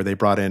experiment where they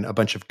brought in a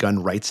bunch of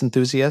gun rights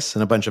enthusiasts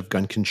and a bunch of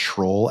gun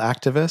control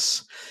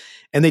activists.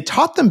 And they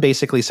taught them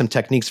basically some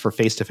techniques for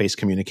face-to-face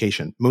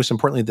communication. Most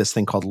importantly, this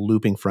thing called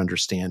looping for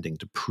understanding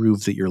to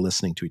prove that you're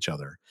listening to each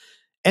other.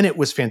 And it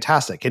was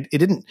fantastic.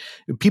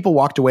 People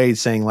walked away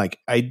saying like,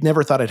 I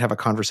never thought I'd have a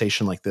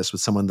conversation like this with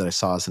someone that I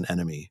saw as an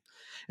enemy.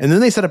 And then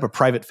they set up a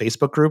private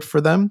Facebook group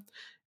for them.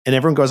 And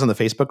everyone goes on the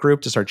Facebook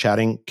group to start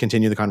chatting,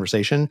 continue the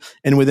conversation.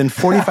 And within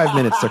 45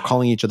 minutes, they're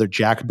calling each other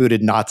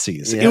jackbooted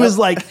Nazis. Yep. It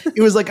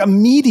was like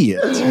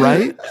immediate,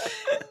 right?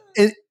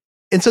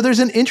 And so there's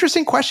an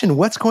interesting question.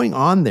 What's going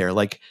on there?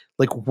 Like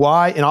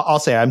why? And I'll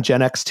say I'm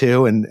Gen X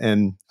too.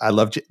 And I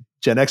love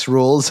Gen X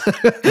rules.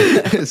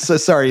 So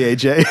sorry,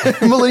 AJ.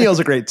 Millennials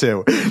are great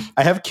too.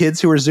 I have kids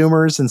who are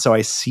Zoomers. And so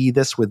I see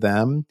this with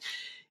them.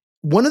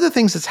 One of the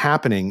things that's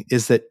happening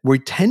is that we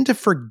tend to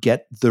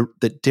forget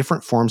that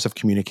different forms of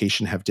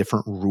communication have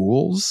different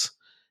rules.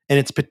 And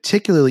it's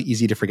particularly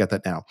easy to forget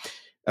that now.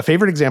 A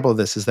favorite example of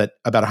this is that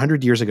about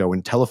 100 years ago,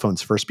 when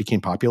telephones first became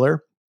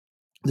popular,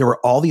 there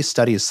were all these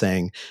studies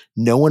saying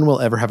no one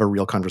will ever have a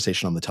real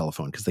conversation on the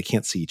telephone because they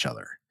can't see each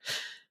other.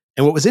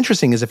 And what was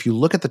interesting is if you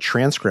look at the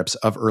transcripts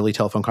of early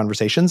telephone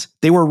conversations,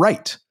 they were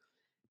right.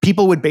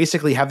 People would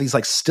basically have these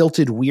like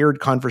stilted, weird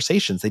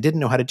conversations. They didn't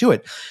know how to do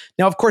it.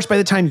 Now, of course, by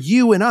the time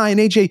you and I and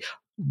AJ,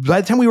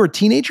 by the time we were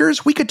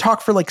teenagers, we could talk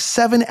for like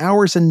 7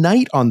 hours a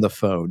night on the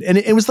phone. And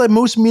it was the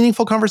most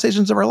meaningful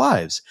conversations of our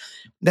lives.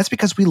 That's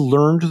because we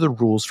learned the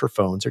rules for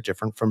phones are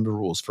different from the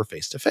rules for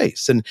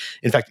face-to-face. And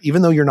in fact,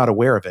 even though you're not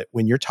aware of it,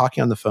 when you're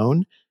talking on the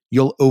phone,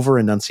 you'll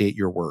over-enunciate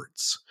your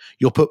words.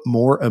 You'll put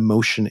more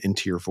emotion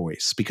into your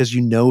voice because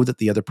you know that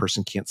the other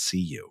person can't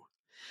see you.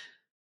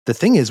 The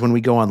thing is, when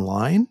we go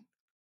online,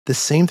 the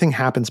same thing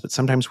happens, but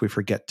sometimes we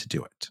forget to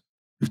do it.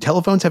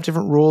 Telephones have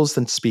different rules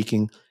than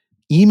speaking.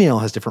 Email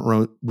has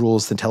different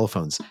rules than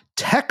telephones.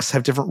 Texts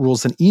have different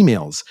rules than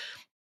emails.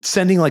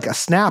 Sending like a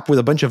snap with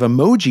a bunch of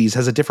emojis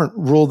has a different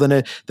rule than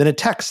a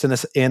text and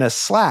a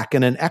Slack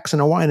and an X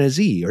and a Y and a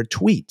Z or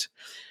tweet.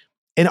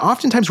 And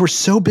oftentimes we're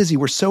so busy,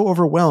 we're so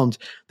overwhelmed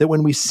that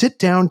when we sit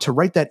down to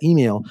write that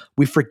email,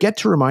 we forget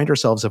to remind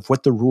ourselves of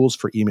what the rules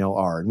for email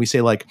are. And we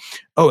say like,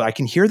 oh, I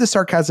can hear the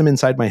sarcasm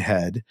inside my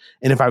head.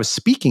 And if I was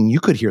speaking, you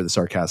could hear the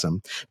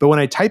sarcasm. But when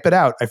I type it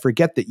out, I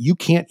forget that you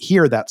can't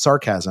hear that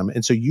sarcasm.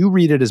 And so you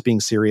read it as being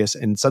serious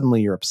and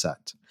suddenly you're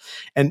upset.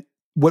 And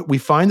what we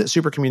find that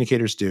super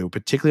communicators do,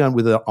 particularly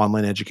with the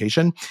online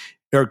education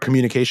or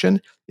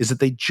communication, is that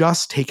they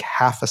just take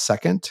half a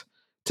second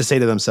to say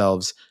to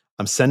themselves,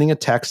 I'm sending a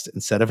text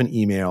instead of an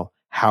email.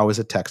 How is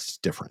a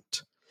text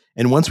different?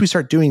 And once we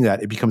start doing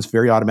that, it becomes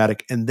very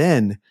automatic. And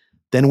then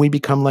we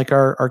become like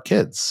our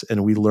kids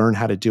and we learn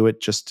how to do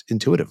it just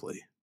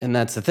intuitively. And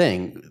that's the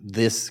thing.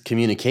 This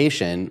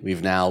communication,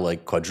 we've now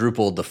like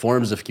quadrupled the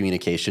forms of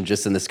communication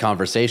just in this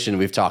conversation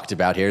we've talked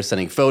about here,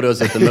 sending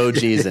photos with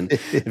emojis and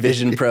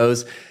Vision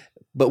Pros.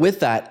 But with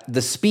that,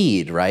 the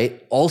speed,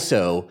 right,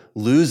 also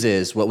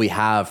loses what we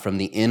have from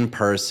the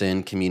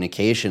in-person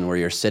communication where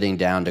you're sitting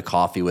down to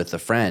coffee with a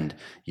friend.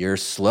 You're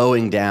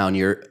slowing down,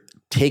 you're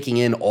taking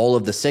in all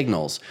of the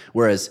signals,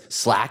 whereas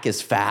Slack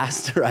is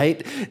fast,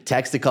 right?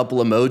 Text a couple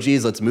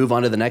emojis, let's move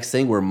on to the next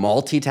thing. We're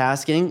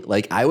multitasking.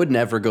 Like I would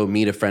never go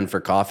meet a friend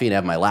for coffee and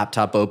have my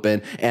laptop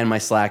open and my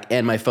Slack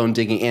and my phone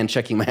dinging and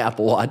checking my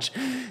Apple Watch,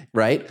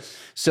 right?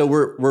 So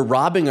we're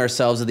robbing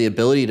ourselves of the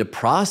ability to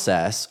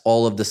process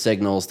all of the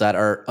signals that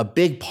are a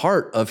big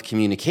part of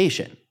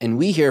communication. And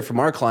we hear from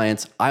our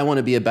clients, I want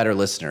to be a better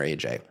listener,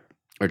 AJ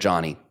or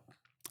Johnny.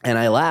 And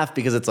I laugh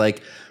because it's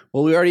like,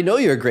 well, we already know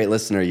you're a great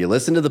listener. You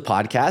listen to the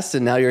podcast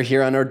and now you're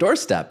here on our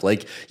doorstep.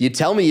 Like you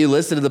tell me you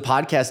listen to the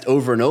podcast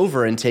over and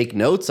over and take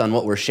notes on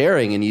what we're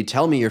sharing and you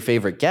tell me your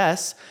favorite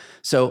guests.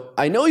 So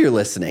I know you're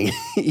listening.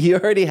 You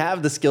already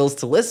have the skills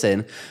to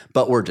listen,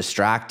 but we're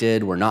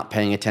distracted. We're not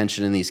paying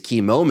attention in these key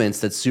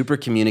moments that super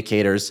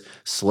communicators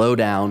slow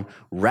down,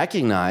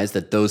 recognize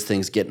that those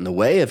things get in the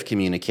way of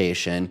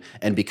communication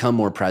and become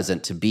more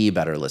present to be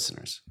better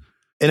listeners.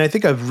 And I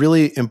think a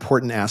really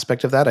important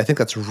aspect of that, I think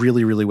that's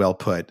really, really well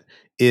put,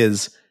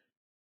 is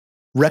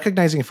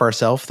recognizing for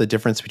ourselves the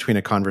difference between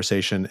a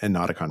conversation and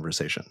not a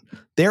conversation.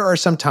 There are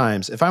some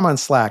times, if I'm on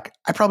Slack,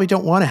 I probably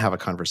don't want to have a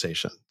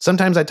conversation.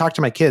 Sometimes I talk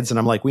to my kids and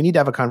I'm like, we need to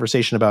have a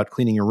conversation about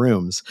cleaning your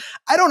rooms.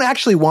 I don't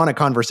actually want a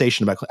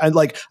conversation about,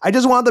 I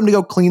just want them to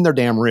go clean their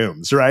damn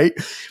rooms, right?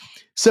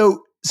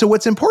 So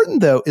what's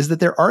important though, is that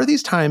there are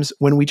these times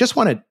when we just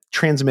want to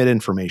transmit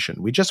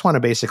information. We just want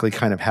to basically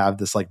kind of have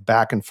this like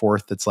back and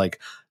forth that's like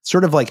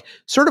sort of like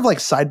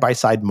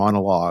side-by-side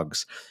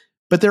monologues.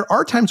 But there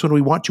are times when we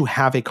want to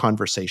have a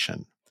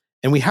conversation.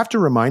 And we have to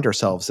remind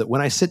ourselves that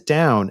when I sit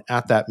down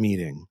at that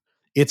meeting,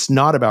 it's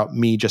not about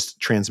me just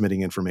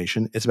transmitting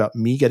information. It's about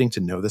me getting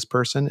to know this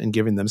person and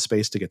giving them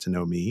space to get to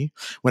know me.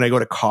 When I go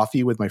to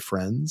coffee with my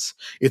friends,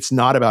 it's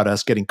not about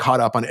us getting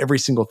caught up on every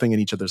single thing in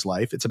each other's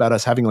life. It's about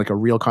us having like a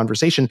real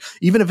conversation,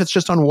 even if it's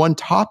just on one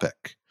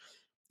topic.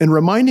 And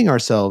reminding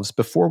ourselves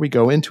before we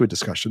go into a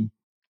discussion,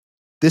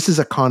 this is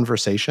a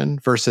conversation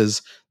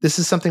versus this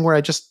is something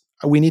where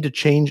we need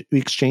to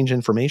exchange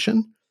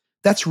information.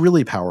 That's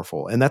really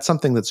powerful. And that's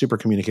something that super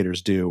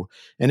communicators do.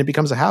 And it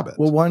becomes a habit.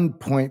 Well, one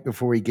point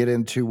before we get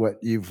into what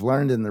you've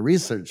learned in the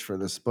research for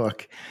this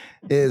book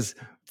is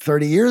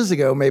 30 years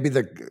ago, maybe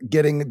the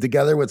getting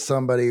together with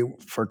somebody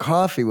for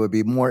coffee would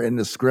be more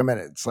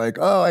indiscriminate. It's like,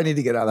 oh, I need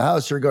to get out of the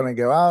house. You're going to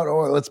go out.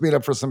 Or let's meet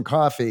up for some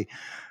coffee.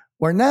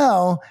 Where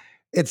now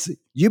it's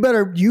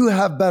you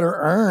have better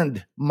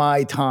earned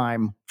my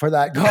time for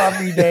that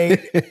coffee date.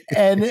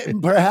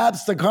 And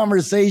perhaps the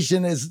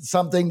conversation is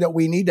something that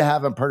we need to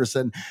have in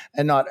person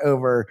and not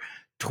over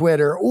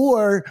Twitter.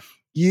 Or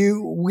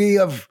we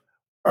have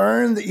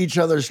earned each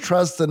other's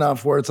trust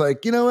enough where it's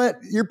like, you know what,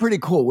 you're pretty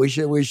cool. We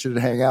should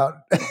hang out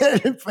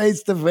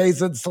face to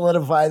face and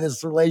solidify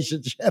this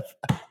relationship.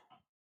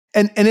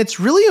 And it's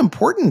really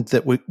important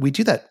that we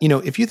do that. You know,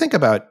 if you think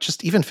about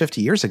just even 50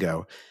 years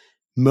ago,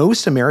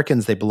 most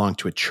Americans, they belong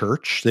to a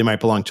church. They might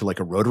belong to like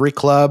a Rotary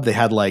Club. They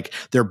had like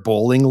their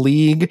bowling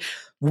league.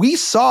 We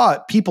saw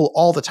people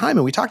all the time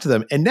and we talked to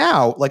them. And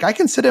now, like, I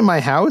can sit in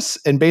my house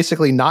and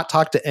basically not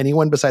talk to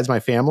anyone besides my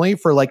family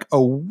for like a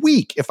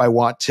week if I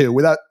want to,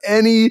 without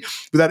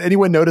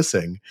anyone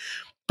noticing.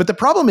 But the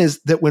problem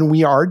is that when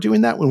we are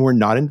doing that, when we're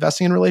not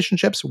investing in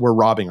relationships, we're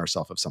robbing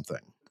ourselves of something.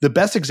 The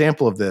best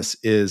example of this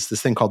is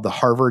this thing called the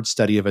Harvard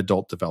Study of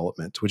Adult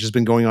Development, which has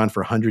been going on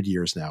for 100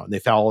 years now. And they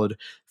followed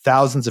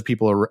thousands of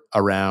people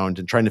around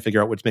and trying to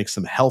figure out what makes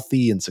them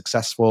healthy and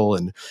successful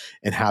and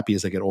happy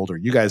as they get older.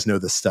 You guys know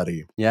this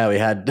study. Yeah, we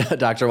had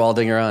Dr.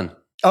 Waldinger on.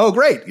 Oh,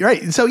 great.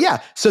 Right. So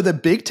yeah. So the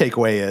big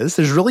takeaway is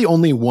there's really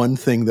only one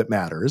thing that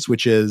matters,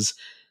 which is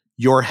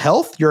your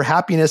health, your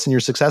happiness, and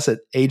your success at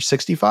age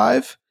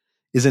 65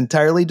 is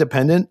entirely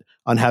dependent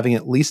on having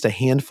at least a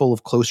handful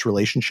of close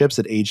relationships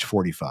at age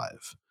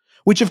 45,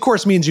 which of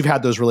course means you've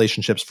had those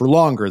relationships for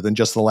longer than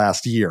just the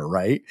last year,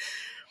 right?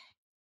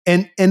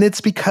 And it's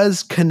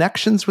because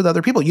connections with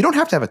other people, you don't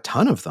have to have a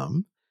ton of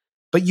them,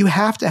 but you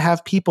have to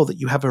have people that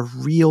you have a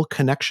real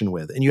connection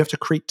with, and you have to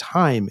create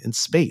time and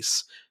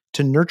space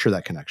to nurture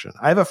that connection.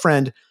 I have a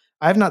friend,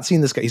 I have not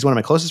seen this guy. He's one of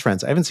my closest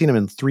friends. I haven't seen him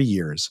in 3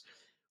 years.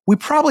 we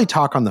probably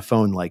talk on the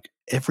phone like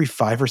every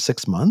 5 or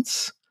 6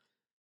 months.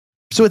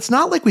 So it's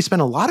not like we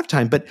spend a lot of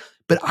time, but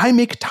I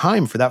make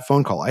time for that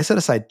phone call. I set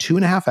aside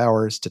 2.5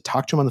 hours to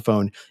talk to him on the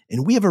phone,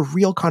 and we have a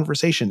real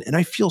conversation, and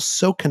I feel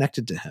so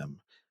connected to him.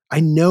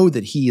 I know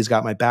that he has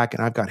got my back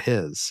and I've got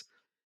his.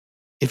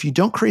 If you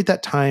don't create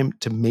that time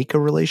to make a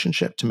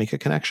relationship, to make a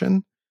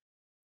connection,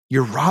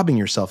 you're robbing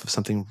yourself of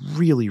something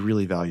really,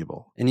 really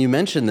valuable. And you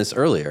mentioned this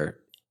earlier.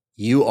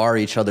 You are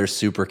each other's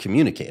super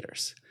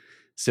communicators.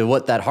 So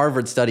what that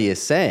Harvard study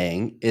is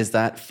saying is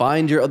that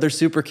find your other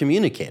super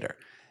communicator.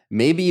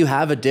 Maybe you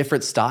have a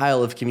different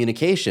style of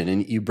communication,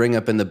 and you bring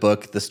up in the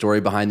book the story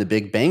behind the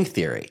Big Bang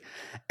Theory.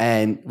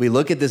 And we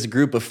look at this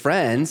group of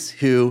friends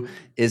who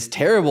is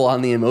terrible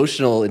on the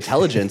emotional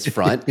intelligence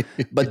front,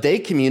 but they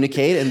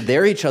communicate and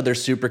they're each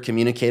other's super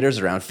communicators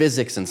around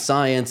physics and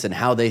science and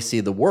how they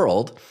see the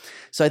world.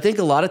 So I think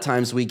a lot of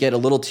times we get a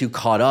little too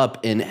caught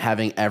up in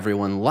having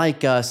everyone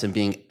like us and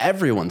being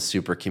everyone's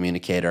super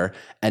communicator,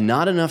 and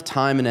not enough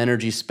time and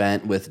energy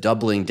spent with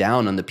doubling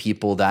down on the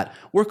people that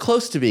we're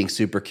close to being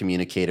super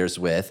communicators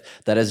with,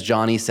 that, as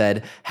Johnny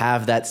said,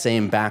 have that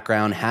same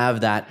background,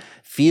 have that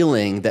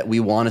feeling that we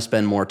want to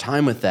spend more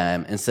time with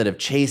them instead of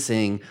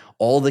chasing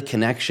all the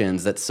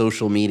connections that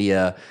social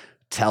media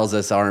tells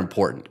us are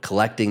important,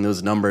 collecting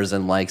those numbers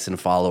and likes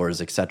and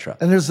followers, etc.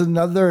 And there's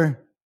another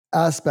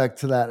aspect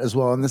to that as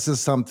well. And this is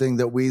something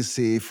that we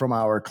see from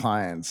our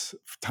clients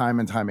time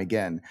and time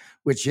again,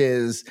 which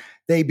is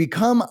they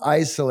become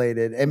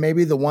isolated, and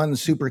maybe the one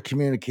super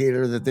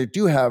communicator that they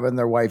do have in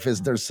their wife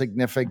is their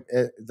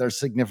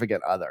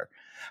significant other.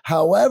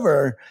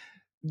 However,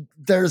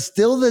 there's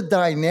still the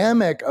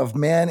dynamic of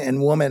man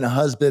and woman,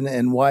 husband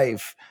and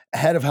wife,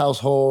 head of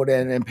household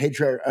and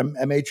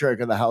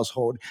matriarch of the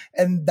household.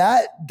 And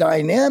that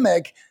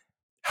dynamic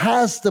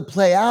has to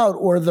play out,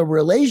 or the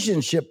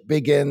relationship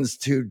begins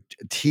to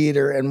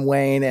teeter and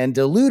wane and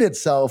dilute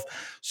itself.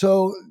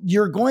 So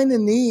you're going to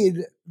need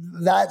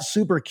that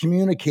super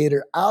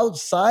communicator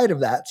outside of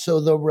that, so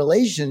the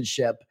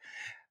relationship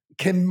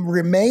can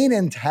remain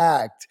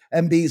intact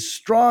and be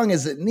strong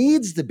as it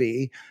needs to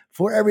be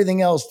for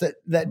everything else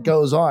that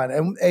goes on.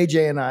 And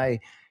AJ and I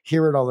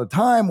hear it all the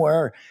time,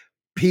 where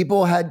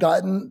people had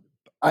gotten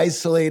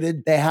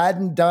isolated. They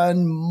hadn't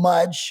done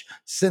much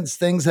since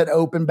things had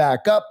opened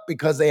back up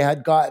because they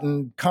had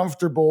gotten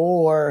comfortable,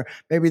 or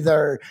maybe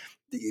they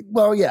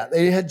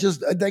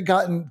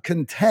gotten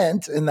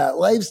content in that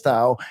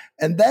lifestyle,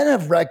 and then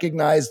have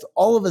recognized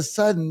all of a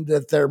sudden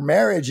that their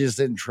marriage is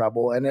in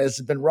trouble and has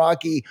been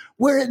rocky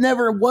where it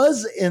never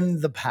was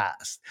in the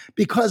past,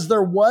 because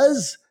there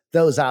was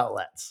those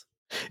outlets.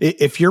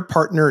 If your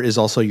partner is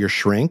also your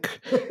shrink,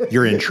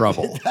 you're in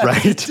trouble,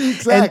 right?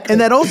 Exactly. And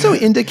that also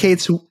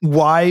indicates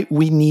why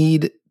we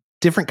need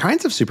different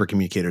kinds of super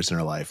communicators in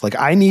our life. Like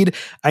I need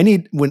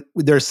when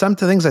there's some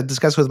things I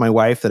discuss with my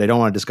wife that I don't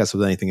want to discuss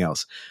with anything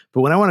else. But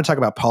when I want to talk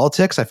about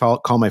politics, I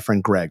call my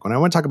friend Greg. When I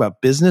want to talk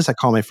about business, I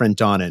call my friend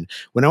Donan.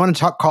 When I want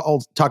to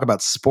talk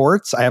about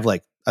sports, I have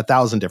like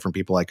 1,000 different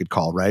people I could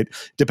call, right?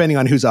 Depending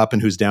on who's up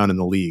and who's down in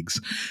the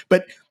leagues.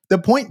 But the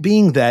point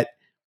being that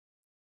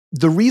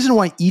the reason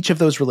why each of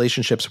those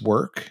relationships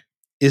work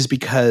is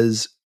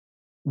because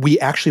we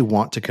actually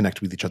want to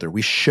connect with each other.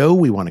 We show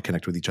we want to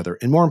connect with each other.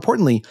 And more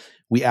importantly,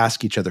 we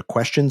ask each other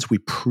questions. We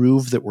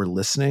prove that we're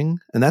listening.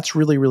 And that's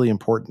really, really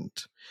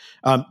important.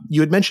 You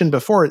had mentioned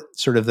before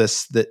sort of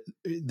this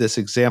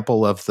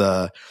example of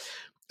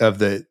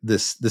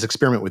this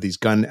experiment with these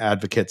gun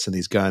advocates and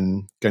these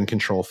gun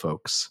control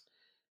folks.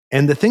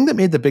 And the thing that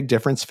made the big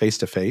difference face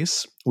to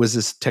face was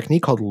this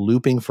technique called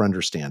looping for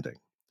understanding.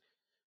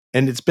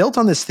 And it's built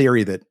on this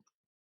theory that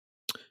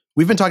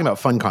we've been talking about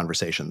fun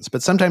conversations,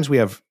 but sometimes we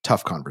have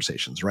tough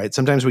conversations, right?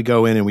 Sometimes we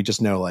go in and we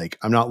just know, like,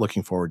 I'm not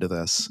looking forward to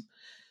this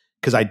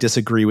because I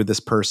disagree with this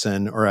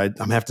person, or I'm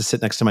going to have to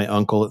sit next to my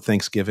uncle at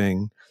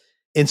Thanksgiving.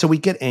 And so we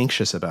get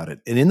anxious about it.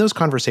 And in those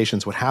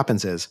conversations, what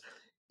happens is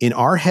in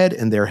our head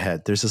and their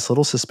head, there's this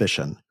little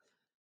suspicion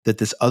that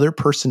this other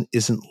person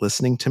isn't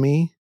listening to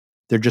me.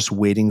 They're just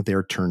waiting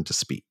their turn to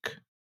speak,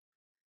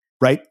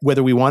 right?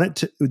 Whether we want it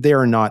to there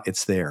or not,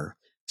 it's there.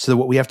 So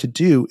what we have to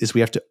do is we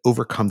have to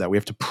overcome that. We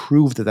have to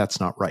prove that that's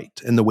not right.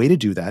 And the way to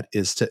do that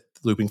is to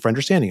looping for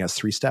understanding has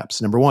 3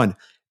 steps. Number 1,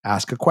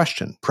 ask a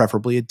question,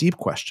 preferably a deep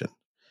question.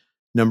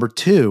 Number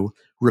 2,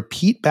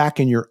 repeat back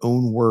in your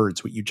own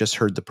words what you just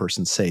heard the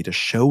person say to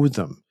show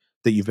them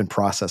that you've been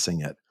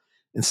processing it.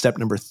 And step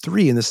number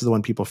 3, and this is the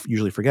one people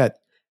usually forget,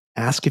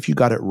 ask if you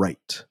got it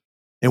right.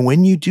 And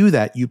when you do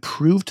that, you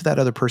prove to that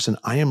other person,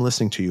 I am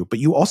listening to you, but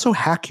you also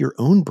hack your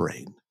own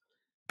brain.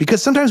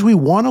 Because sometimes we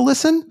want to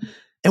listen,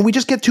 and we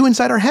just get too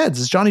inside our heads,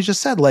 as Johnny just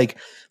said. Like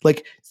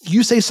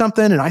you say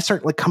something, and I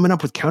start like coming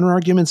up with counter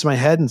arguments in my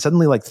head, and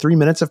suddenly like 3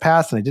 minutes have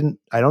passed, and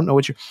I don't know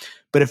what you.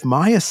 But if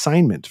my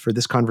assignment for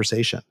this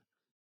conversation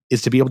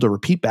is to be able to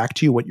repeat back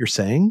to you what you're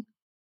saying,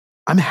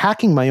 I'm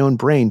hacking my own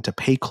brain to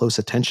pay close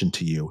attention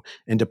to you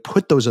and to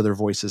put those other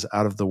voices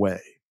out of the way.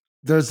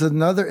 There's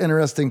another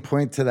interesting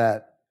point to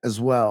that, as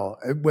well,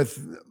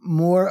 with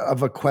more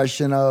of a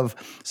question of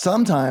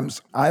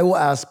sometimes I will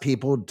ask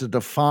people to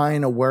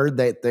define a word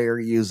that they're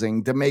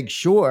using to make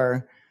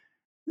sure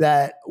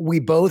that we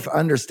both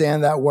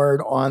understand that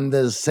word on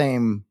the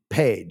same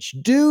page.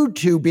 Due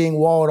to being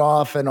walled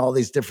off in all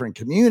these different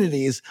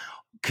communities,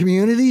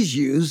 communities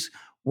use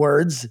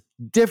words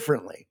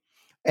differently.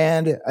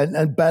 And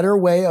a better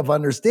way of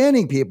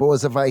understanding people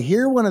is if I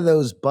hear one of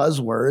those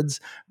buzzwords,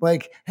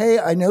 like, hey,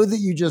 I know that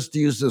you just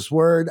used this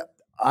word.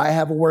 I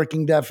have a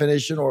working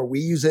definition, or we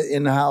use it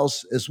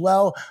in-house as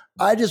well.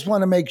 I just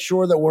want to make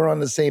sure that we're on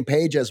the same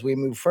page as we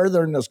move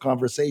further in this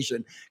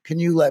conversation. Can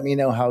you let me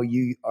know how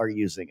you are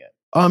using it?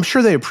 I'm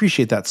sure they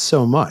appreciate that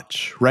so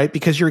much, right?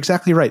 Because you're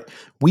exactly right.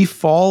 We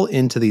fall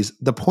into these.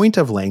 The point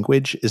of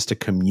language is to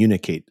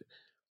communicate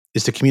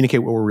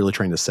what we're really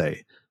trying to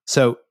say.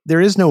 So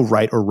there is no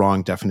right or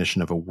wrong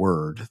definition of a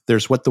word.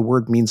 There's what the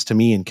word means to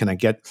me, and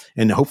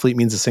and hopefully it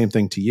means the same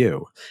thing to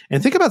you.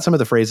 And think about some of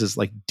the phrases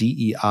like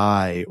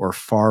DEI or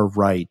far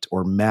right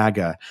or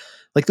MAGA.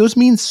 Like those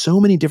mean so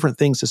many different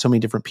things to so many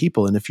different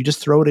people. And if you just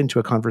throw it into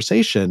a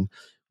conversation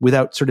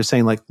without sort of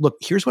saying like, look,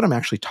 here's what I'm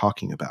actually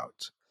talking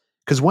about.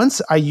 Because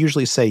once I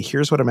usually say,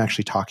 here's what I'm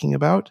actually talking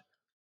about,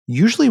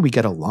 usually we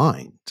get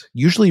aligned.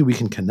 Usually we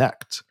can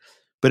connect.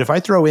 But if I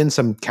throw in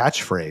some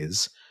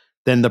catchphrase,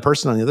 then the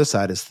person on the other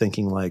side is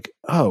thinking like,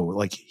 oh,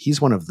 like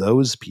he's one of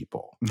those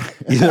people.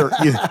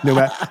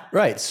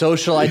 Right.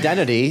 Social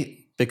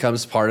identity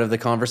becomes part of the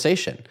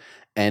conversation.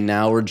 And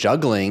now we're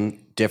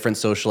juggling different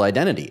social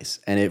identities.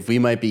 And if we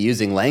might be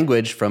using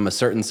language from a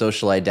certain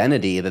social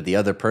identity that the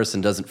other person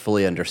doesn't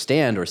fully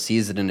understand or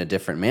sees it in a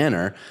different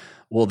manner,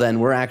 well, then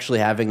we're actually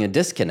having a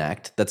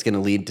disconnect that's going to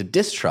lead to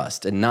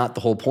distrust and not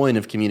the whole point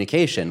of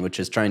communication, which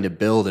is trying to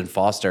build and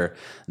foster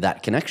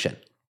that connection.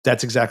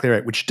 That's exactly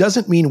right, which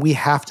doesn't mean we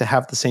have to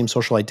have the same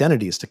social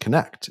identities to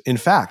connect. In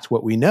fact,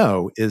 what we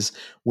know is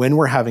when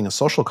we're having a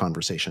social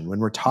conversation, when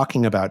we're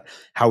talking about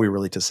how we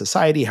relate to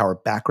society, how our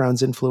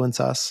backgrounds influence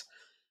us,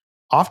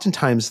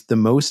 oftentimes the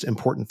most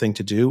important thing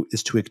to do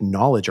is to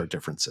acknowledge our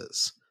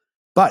differences.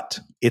 But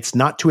it's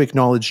not to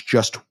acknowledge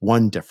just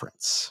one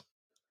difference.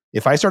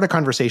 If I start a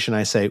conversation,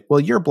 I say, well,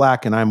 you're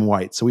black and I'm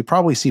white, so we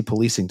probably see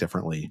policing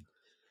differently.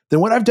 Then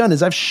what I've done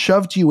is I've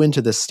shoved you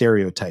into this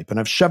stereotype, and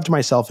I've shoved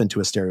myself into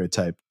a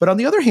stereotype. But on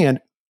the other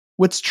hand,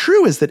 what's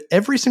true is that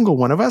every single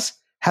one of us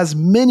has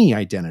many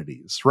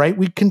identities, right?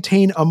 We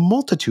contain a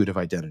multitude of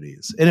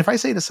identities. And if I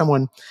say to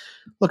someone,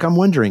 look, I'm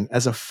wondering,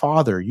 as a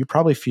father, you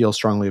probably feel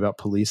strongly about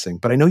policing,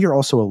 but I know you're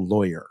also a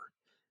lawyer.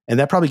 And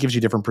that probably gives you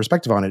a different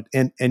perspective on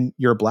it. And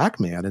you're a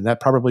black man, and that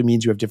probably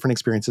means you have different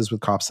experiences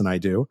with cops than I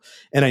do.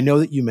 And I know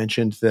that you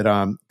mentioned that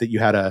that you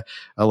had a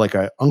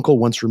uncle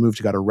once removed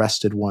who got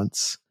arrested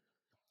once.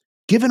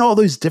 Given all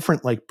those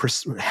different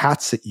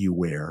hats that you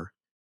wear,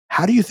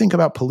 how do you think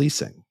about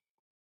policing?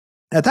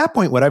 At that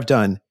point, what I've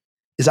done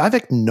is I've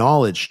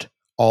acknowledged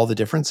all the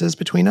differences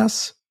between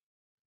us.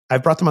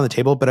 I've brought them on the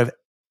table, but I've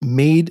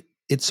made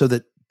it so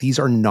that these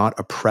are not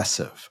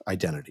oppressive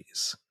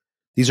identities.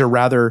 These are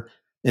rather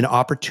an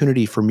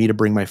opportunity for me to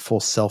bring my full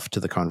self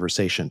to the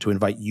conversation, to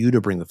invite you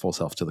to bring the full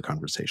self to the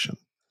conversation.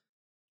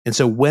 And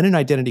so when an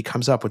identity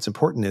comes up, what's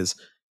important is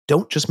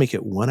don't just make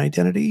it one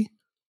identity,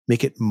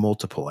 make it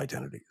multiple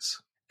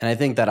identities. And I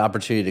think that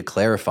opportunity to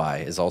clarify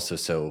is also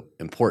so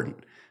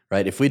important,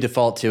 right? If we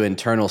default to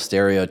internal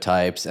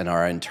stereotypes and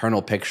our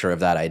internal picture of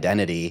that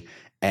identity,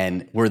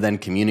 and we're then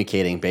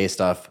communicating based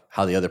off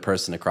how the other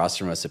person across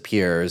from us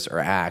appears or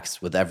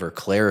acts, with ever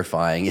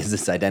clarifying, is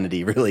this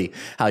identity really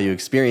how you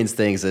experience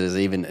things that is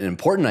even an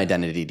important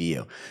identity to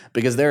you?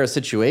 Because there are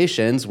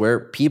situations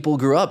where people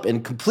grew up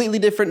in completely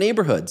different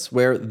neighborhoods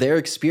where their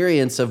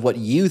experience of what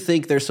you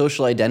think their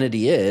social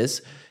identity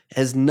is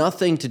has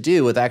nothing to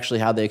do with actually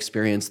how they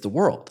experience the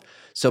world.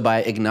 So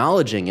by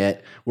acknowledging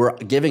it, we're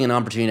giving an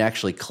opportunity to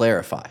actually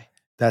clarify.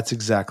 That's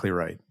exactly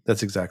right.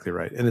 That's exactly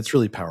right. And it's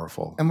really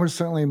powerful. And we're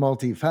certainly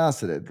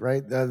multifaceted,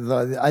 right?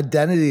 The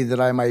identity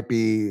that I might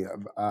be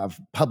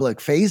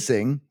public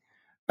facing,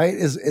 right,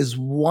 is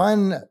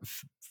one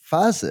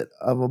facet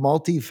of a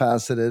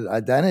multifaceted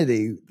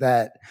identity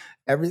that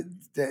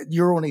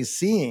you're only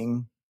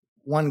seeing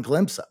one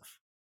glimpse of.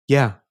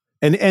 Yeah.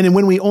 And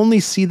when we only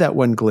see that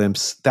one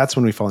glimpse, that's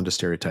when we fall into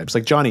stereotypes.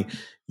 Like, Johnny,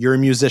 you're a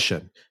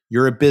musician.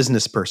 You're a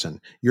business person.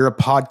 You're a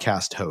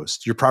podcast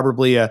host. You're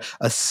probably a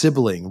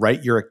sibling,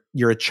 right?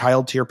 You're a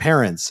child to your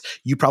parents.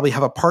 You probably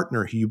have a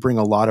partner who you bring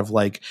a lot of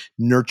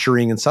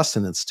nurturing and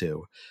sustenance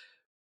to.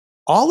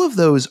 All of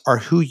those are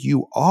who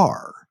you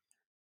are.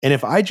 And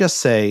if I just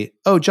say,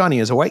 oh, Johnny,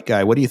 as a white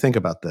guy, what do you think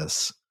about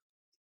this?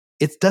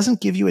 It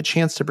doesn't give you a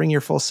chance to bring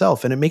your full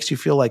self. And it makes you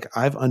feel like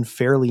I've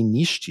unfairly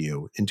niched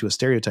you into a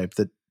stereotype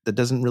that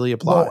doesn't really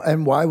apply. Well,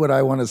 and why would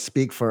I want to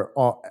speak for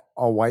all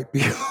white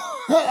people?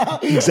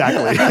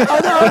 Exactly. I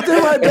know I'll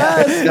do my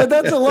best, but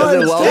that's a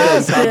large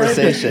task.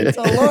 Conversation. It's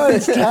a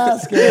large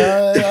task.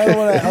 I don't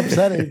want to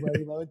upset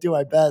anybody, but I'll do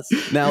my best.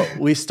 Now,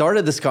 we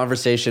started this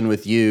conversation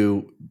with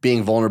you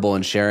being vulnerable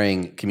and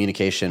sharing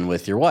communication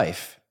with your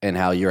wife. and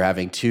how you're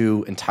having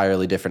two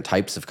entirely different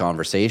types of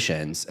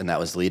conversations, and that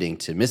was leading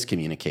to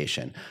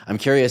miscommunication. I'm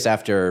curious,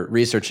 after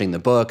researching the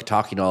book,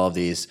 talking to all of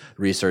these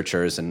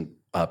researchers and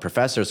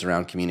professors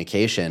around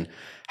communication,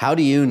 how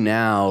do you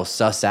now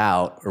suss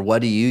out, or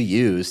what do you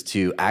use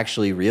to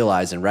actually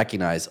realize and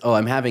recognize, oh,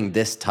 I'm having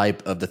this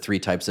type of the three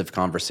types of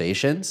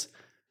conversations?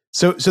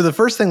 So the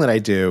first thing that I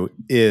do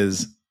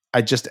is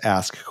I just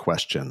ask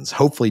questions,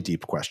 hopefully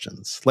deep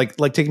questions. Like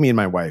take me and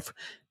my wife.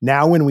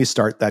 Now, when we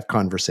start that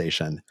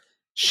conversation,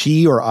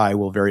 she or I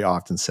will very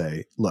often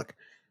say, look,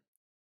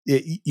 do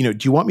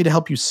you want me to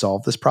help you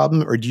solve this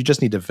problem, or do you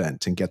just need to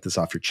vent and get this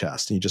off your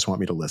chest and you just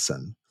want me to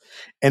listen?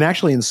 And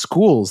actually in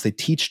schools, they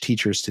teach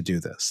teachers to do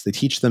this. They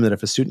teach them that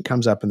if a student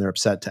comes up and they're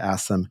upset, to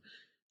ask them,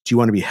 do you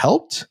want to be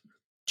helped?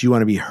 Do you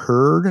want to be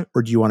heard?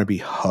 Or do you want to be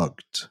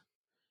hugged?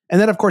 And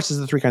that, of course, is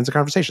the three kinds of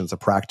conversations: the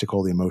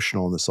practical, the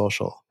emotional, and the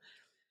social.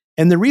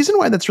 And the reason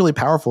why that's really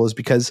powerful is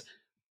because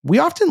we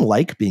often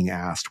like being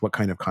asked what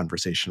kind of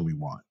conversation we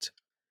want.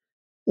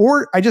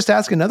 Or I just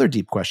ask another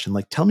deep question,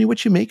 like, tell me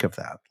what you make of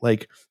that.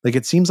 Like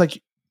it seems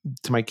like,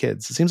 to my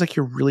kids, it seems like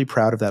you're really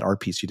proud of that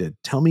art piece you did.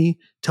 Tell me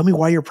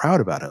why you're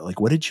proud about it. Like,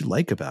 what did you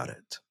like about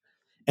it?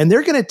 And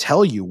they're going to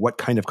tell you what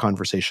kind of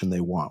conversation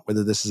they want,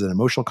 whether this is an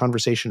emotional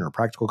conversation or a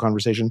practical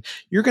conversation.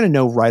 You're going to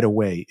know right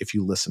away if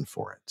you listen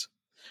for it.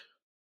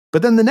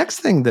 But then the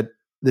next thing that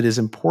is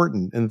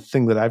important, and the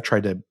thing that I've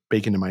tried to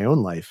bake into my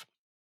own life,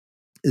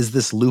 is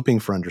this looping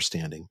for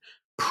understanding,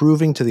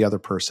 proving to the other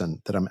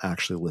person that I'm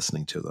actually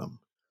listening to them.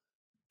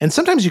 And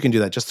sometimes you can do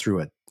that just through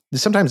it.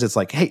 Sometimes it's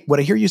like, hey,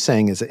 what I hear you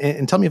saying is,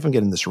 and tell me if I'm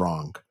getting this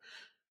wrong.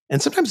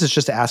 And sometimes it's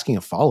just asking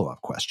a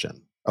follow-up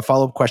question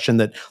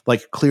that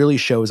like clearly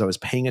shows I was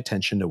paying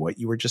attention to what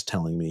you were just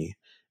telling me,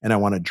 and I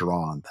want to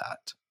draw on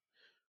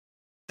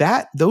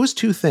that. Those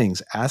two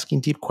things,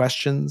 asking deep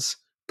questions,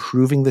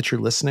 proving that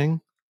you're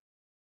listening,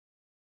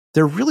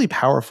 they're really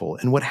powerful.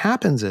 And what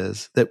happens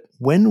is that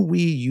when we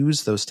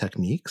use those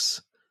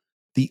techniques,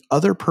 the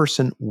other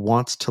person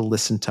wants to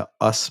listen to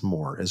us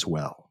more as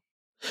well.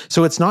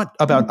 So it's not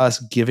about us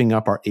giving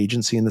up our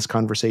agency in this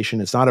conversation.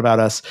 It's not about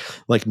us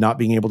like not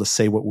being able to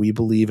say what we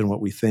believe and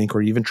what we think,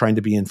 or even trying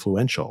to be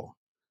influential.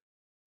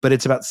 But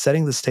it's about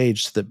setting the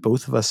stage so that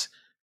both of us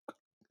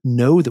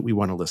know that we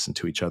want to listen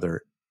to each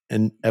other,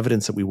 and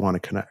evidence that we want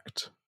to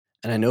connect.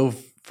 And I know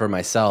for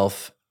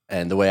myself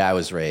and the way I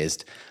was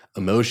raised,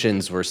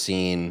 emotions were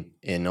seen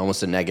in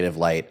almost a negative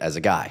light as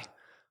a guy.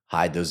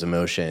 Hide those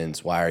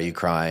emotions. Why are you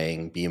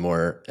crying? Be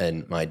more,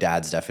 and my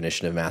dad's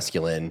definition of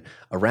masculine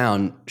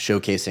around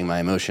showcasing my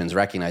emotions,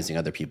 recognizing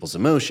other people's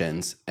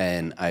emotions.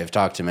 And I've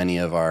talked to many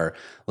of our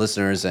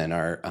listeners and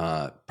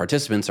our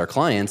participants, our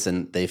clients,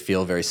 and they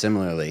feel very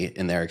similarly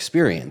in their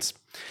experience.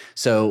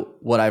 So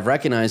what I've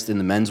recognized in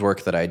the men's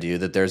work that I do,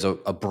 that there's a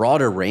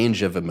broader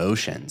range of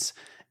emotions.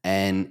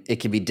 And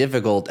it can be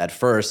difficult at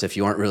first if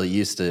you aren't really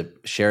used to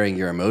sharing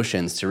your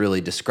emotions to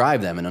really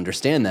describe them and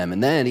understand them,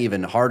 and then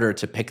even harder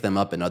to pick them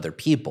up in other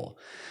people.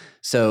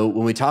 So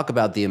when we talk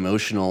about the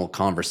emotional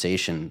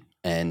conversation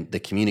and the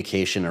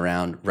communication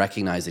around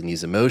recognizing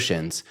these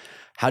emotions,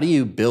 how do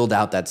you build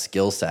out that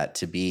skill set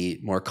to be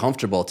more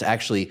comfortable to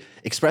actually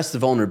express the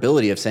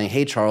vulnerability of saying,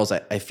 hey, Charles,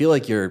 I feel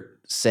like you're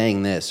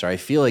saying this, or I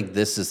feel like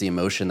this is the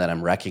emotion that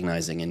I'm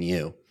recognizing in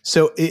you?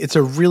 So it's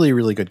a really,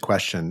 really good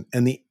question.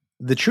 And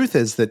the truth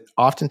is that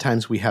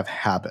oftentimes we have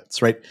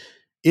habits, right?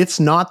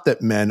 It's not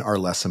that men are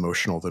less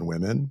emotional than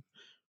women.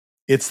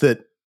 It's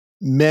that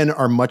men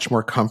are much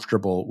more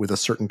comfortable with a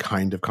certain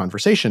kind of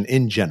conversation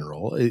in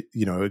general,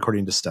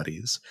 according to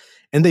studies,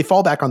 and they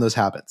fall back on those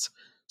habits.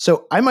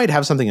 So I might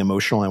have something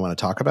emotional I want to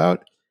talk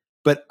about,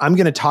 but I'm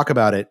going to talk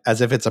about it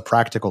as if it's a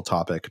practical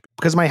topic,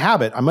 because my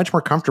habit, I'm much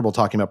more comfortable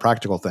talking about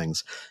practical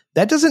things.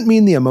 That doesn't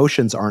mean the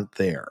emotions aren't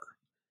there.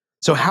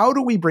 So how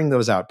do we bring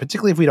those out?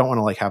 Particularly if we don't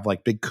want to have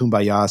big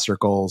kumbaya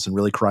circles and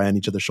really cry on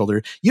each other's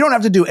shoulder. You don't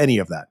have to do any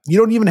of that. You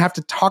don't even have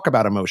to talk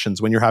about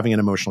emotions when you're having an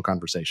emotional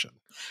conversation.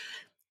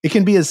 It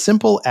can be as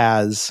simple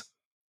as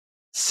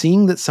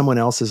seeing that someone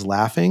else is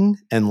laughing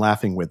and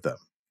laughing with them.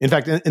 In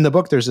fact, in the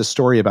book, there's a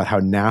story about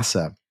how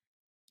NASA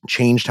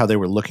changed how they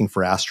were looking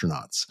for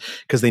astronauts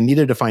because they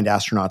needed to find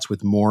astronauts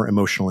with more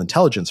emotional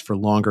intelligence for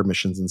longer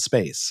missions in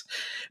space.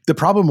 The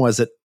problem was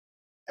that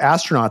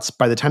astronauts,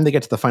 by the time they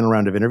get to the final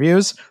round of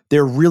interviews,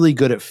 they're really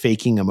good at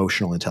faking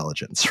emotional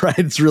intelligence, right?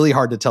 It's really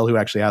hard to tell who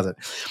actually has it.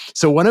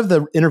 So one of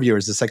the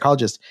interviewers, the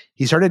psychologist,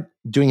 he started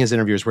doing his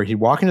interviews where he'd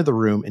walk into the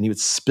room and he would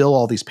spill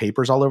all these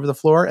papers all over the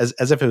floor as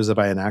if it was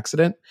by an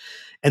accident.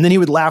 And then he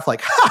would laugh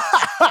like,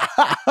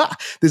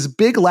 this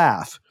big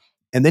laugh.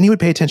 And then he would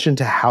pay attention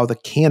to how the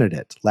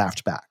candidate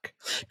laughed back.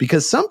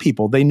 Because some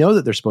people, they know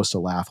that they're supposed to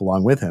laugh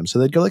along with him. So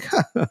they'd go like,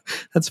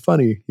 that's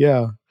funny.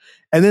 Yeah.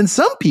 And then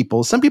some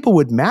people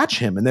would match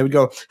him and they would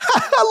go,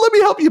 let me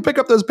help you pick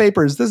up those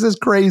papers. This is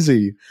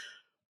crazy.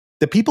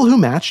 The people who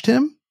matched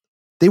him,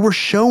 they were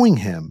showing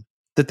him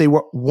that they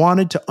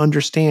wanted to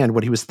understand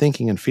what he was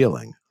thinking and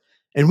feeling.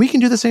 And we can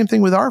do the same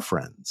thing with our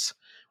friends.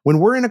 When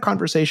we're in a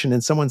conversation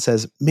and someone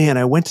says, man,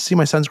 I went to see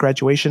my son's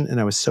graduation and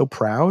I was so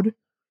proud.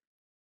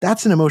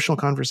 That's an emotional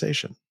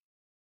conversation.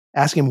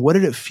 asking him, what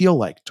did it feel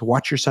like to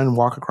watch your son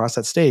walk across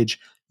that stage?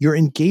 You're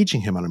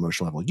engaging him on an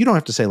emotional level. You don't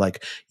have to say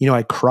like,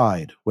 I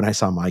cried when I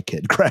saw my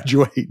kid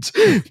graduate.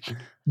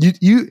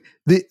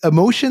 The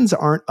emotions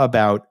aren't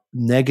about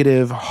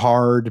negative,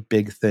 hard,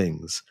 big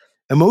things.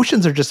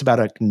 Emotions are just about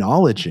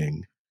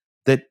acknowledging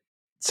that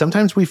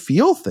sometimes we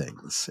feel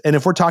things. And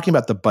if we're talking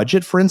about the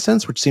budget, for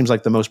instance, which seems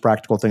like the most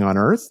practical thing on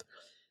earth,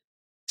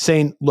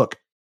 saying, look,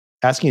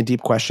 asking a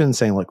deep question,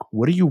 saying like,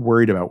 what are you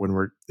worried about when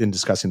we're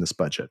discussing this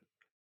budget?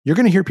 You're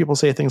going to hear people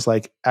say things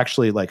like,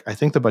 actually, like, I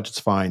think the budget's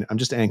fine. I'm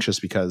just anxious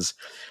because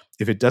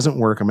if it doesn't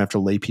work, I'm going to have to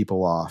lay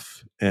people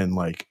off. And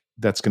like,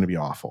 that's going to be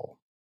awful.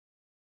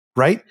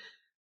 Right?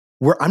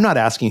 I'm not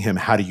asking him,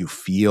 how do you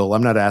feel?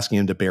 I'm not asking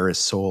him to bare his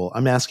soul.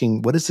 I'm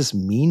asking, what does this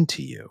mean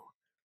to you?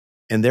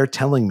 And they're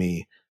telling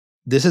me,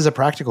 this is a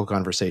practical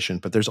conversation,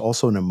 but there's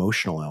also an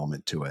emotional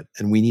element to it.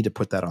 And we need to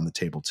put that on the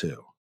table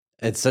too.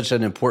 It's such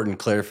an important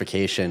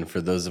clarification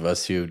for those of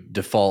us who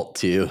default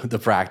to the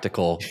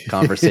practical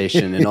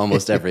conversation in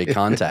almost every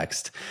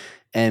context.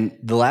 And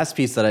the last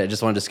piece that I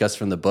just want to discuss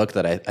from the book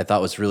that I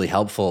thought was really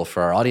helpful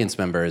for our audience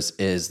members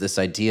is this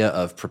idea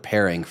of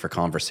preparing for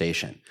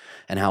conversation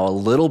and how a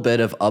little bit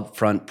of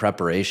upfront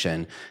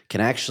preparation can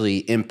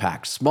actually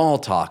impact small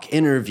talk,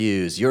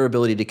 interviews, your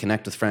ability to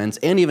connect with friends,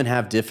 and even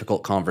have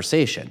difficult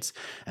conversations.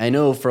 I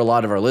know for a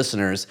lot of our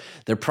listeners,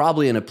 they're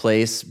probably in a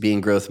place,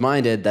 being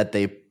growth-minded, that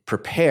they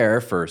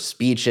prepare for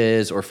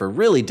speeches or for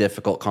really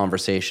difficult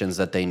conversations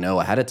that they know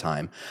ahead of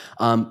time.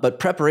 But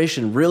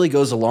preparation really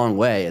goes a long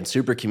way, and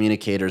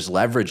Supercommunicators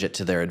leverage it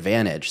to their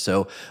advantage.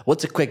 So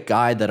what's a quick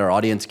guide that our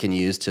audience can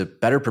use to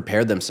better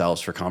prepare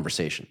themselves for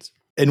conversations?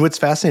 And what's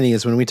fascinating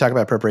is when we talk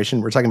about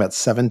preparation, we're talking about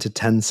 7 to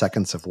 10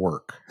 seconds of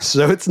work.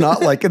 So it's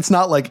not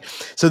like,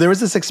 so there was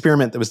this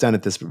experiment that was done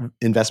at this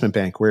investment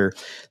bank where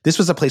this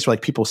was a place where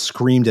like people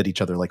screamed at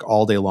each other like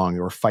all day long.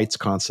 There were fights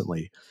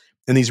constantly.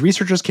 And these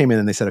researchers came in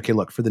and they said, okay,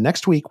 look, for the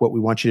next week, what we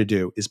want you to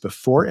do is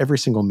before every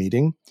single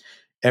meeting,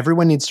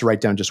 everyone needs to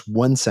write down just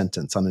one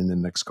sentence on an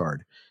index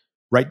card.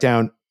 Write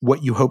down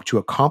what you hope to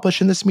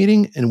accomplish in this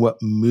meeting and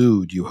what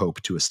mood you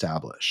hope to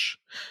establish.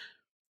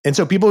 And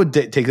so people would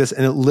take this,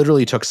 and it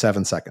literally took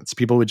 7 seconds.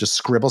 People would just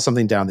scribble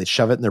something down. They'd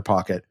shove it in their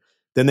pocket.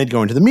 Then they'd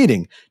go into the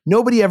meeting.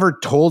 Nobody ever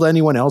told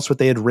anyone else what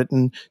they had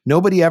written.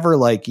 Nobody ever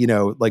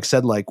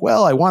said like,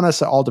 well, I want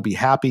us all to be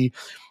happy.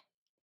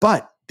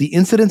 But the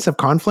incidence of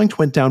conflict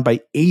went down by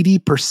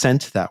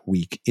 80% that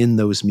week in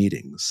those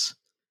meetings.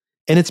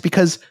 And it's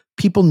because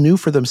people knew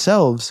for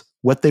themselves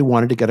what they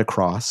wanted to get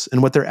across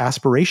and what their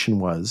aspiration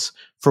was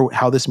for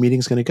how this meeting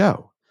is going to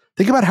go.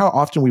 Think about how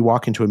often we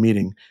walk into a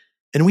meeting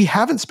and we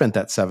haven't spent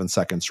that 7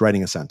 seconds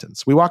writing a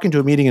sentence. We walk into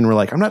a meeting and we're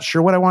like, I'm not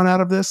sure what I want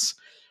out of this.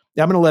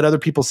 I'm going to let other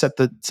people set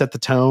the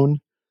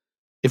tone.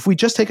 If we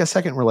just take a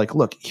second, we're like,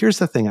 look, here's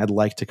the thing I'd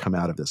like to come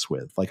out of this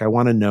with. Like, I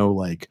want to know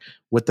like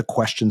what the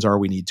questions are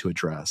we need to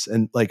address.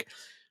 And like,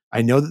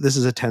 I know that this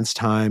is a tense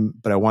time,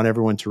 but I want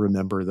everyone to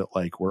remember that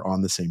like we're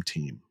on the same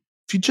team.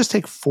 If you just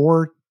take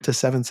 4 to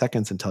 7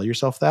 seconds and tell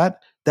yourself that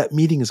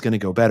meeting is going to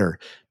go better.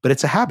 But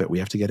it's a habit we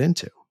have to get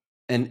into.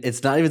 And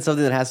it's not even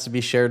something that has to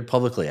be shared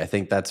publicly. I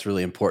think that's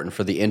really important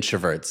for the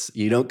introverts.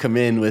 You don't come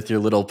in with your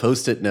little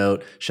Post-it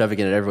note, shoving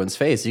it at everyone's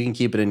face. You can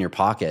keep it in your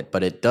pocket,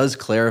 but it does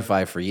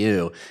clarify for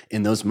you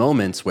in those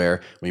moments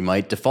where we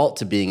might default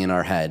to being in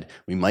our head.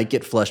 We might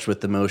get flushed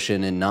with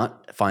emotion and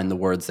not find the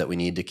words that we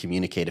need to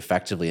communicate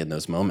effectively in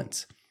those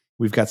moments.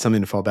 We've got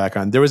something to fall back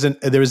on. There was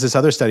this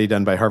other study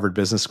done by Harvard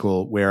Business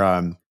School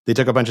where they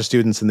took a bunch of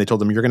students and they told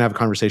them, you're going to have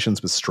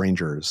conversations with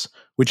strangers,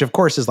 which of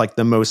course is like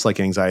the most like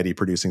anxiety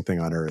producing thing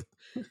on earth.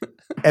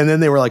 And then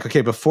they were like,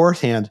 okay,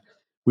 beforehand,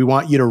 we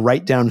want you to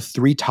write down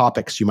 3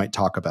 topics you might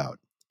talk about.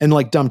 And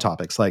like dumb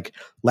topics, like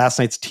last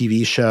night's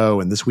TV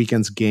show and this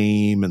weekend's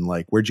game and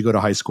like, where'd you go to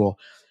high school?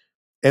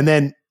 And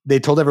then they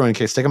told everyone,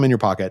 okay, stick them in your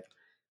pocket.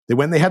 They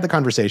went and they had the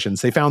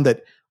conversations. They found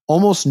that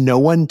almost no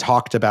one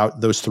talked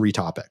about those 3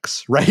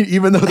 topics, right?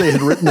 Even though they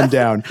had written them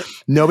down,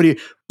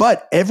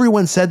 but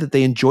everyone said that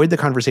they enjoyed the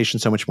conversation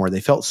so much more. They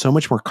felt so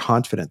much more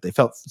confident. They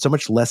felt so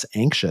much less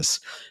anxious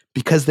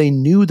because they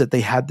knew that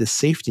they had this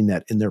safety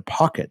net in their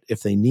pocket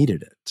if they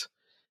needed it.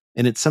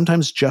 And it's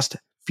sometimes just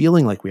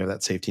feeling like we have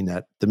that safety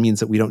net that means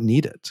that we don't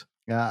need it.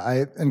 Yeah,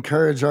 I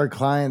encourage our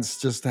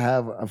clients just to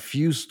have a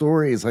few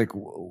stories, like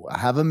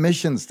have a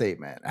mission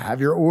statement,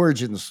 have your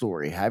origin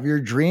story, have your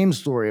dream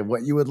story of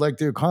what you would like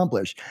to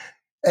accomplish.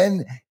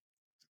 And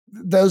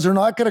those are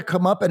not going to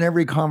come up in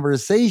every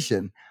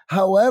conversation.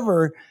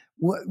 However,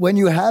 when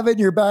you have it in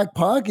your back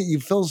pocket, you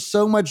feel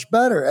so much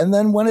better. And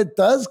then when it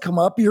does come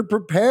up, you're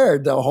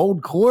prepared to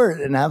hold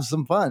court and have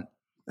some fun.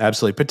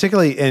 Absolutely.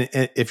 Particularly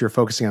if you're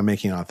focusing on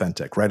making it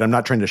authentic, right? I'm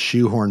not trying to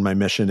shoehorn my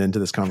mission into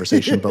this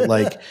conversation, but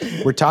like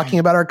we're talking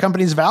about our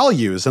company's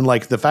values, and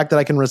like the fact that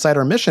I can recite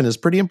our mission is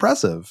pretty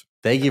impressive.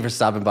 Thank you for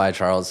stopping by,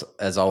 Charles.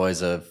 As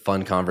always, a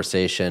fun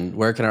conversation.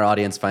 Where can our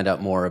audience find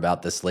out more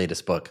about this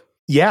latest book?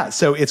 Yeah,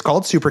 so it's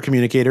called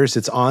Supercommunicators.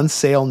 It's on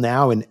sale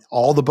now in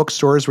all the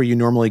bookstores where you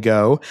normally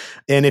go.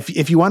 And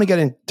if you want to get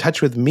in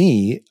touch with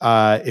me,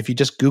 if you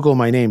just Google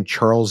my name,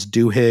 Charles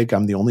Duhigg,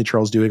 I'm the only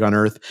Charles Duhigg on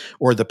earth,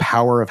 or The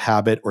Power of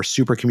Habit or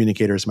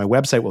Supercommunicators, my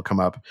website will come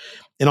up.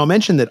 And I'll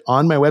mention that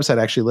on my website,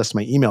 I actually list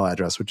my email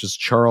address, which is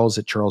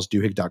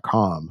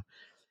charles@charlesduhigg.com.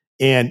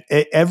 And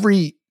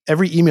every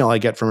email I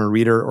get from a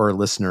reader or a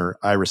listener,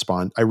 I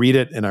respond. I read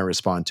it and I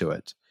respond to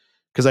it.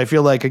 Because I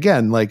feel like,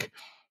 again, like,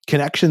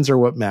 connections are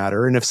what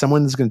matter. And if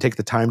someone's going to take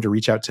the time to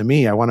reach out to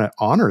me, I want to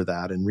honor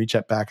that and reach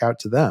back out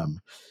to them.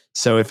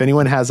 So if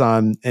anyone has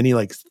any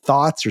like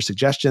thoughts or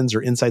suggestions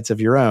or insights of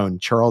your own,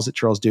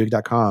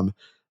 charles@charlesduhigg.com,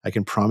 I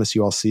can promise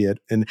you I'll see it.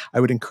 And I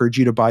would encourage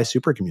you to buy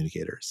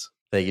Supercommunicators.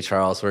 Thank you,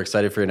 Charles. We're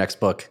excited for your next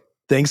book.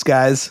 Thanks,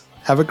 guys.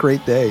 Have a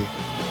great day.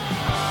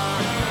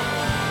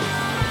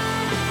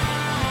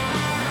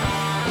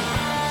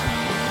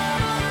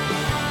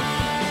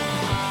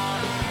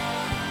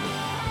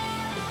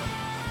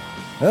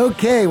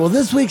 Okay, well,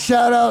 this week's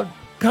shout out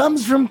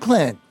comes from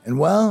Clint. And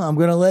well, I'm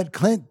going to let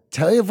Clint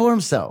tell you for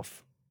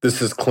himself.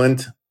 This is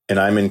Clint, and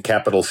I'm in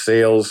capital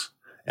sales,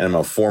 and I'm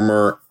a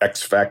former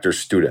X Factor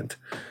student.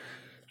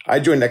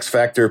 I joined X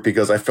Factor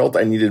because I felt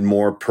I needed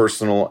more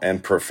personal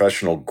and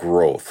professional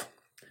growth.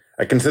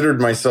 I considered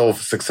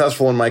myself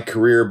successful in my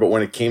career, but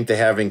when it came to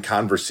having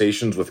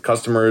conversations with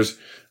customers,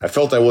 I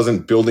felt I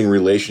wasn't building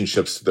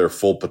relationships to their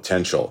full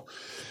potential.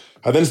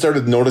 I then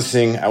started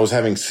noticing I was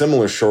having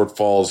similar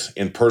shortfalls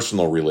in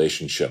personal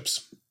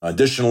relationships.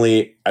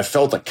 Additionally, I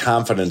felt a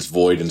confidence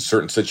void in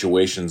certain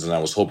situations, and I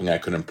was hoping I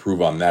could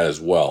improve on that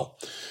as well.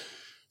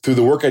 Through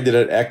the work I did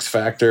at X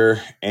Factor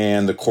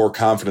and the Core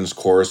Confidence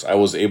course, I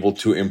was able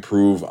to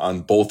improve on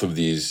both of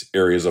these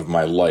areas of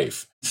my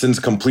life. Since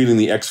completing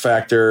the X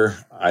Factor,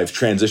 I've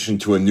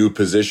transitioned to a new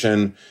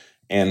position,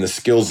 and the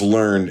skills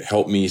learned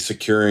helped me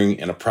securing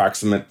an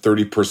approximate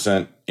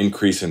 30%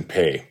 increase in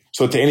pay.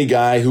 So to any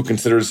guy who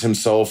considers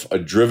himself a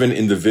driven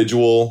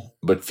individual,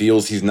 but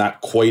feels he's not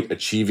quite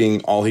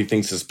achieving all he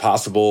thinks is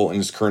possible in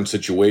his current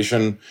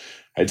situation,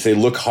 I'd say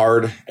look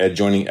hard at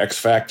joining X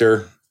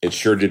Factor. It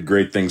sure did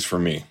great things for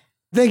me.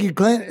 Thank you,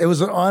 Clint. It was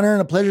an honor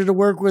and a pleasure to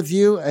work with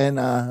you. And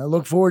I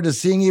look forward to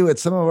seeing you at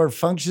some of our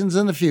functions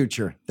in the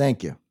future.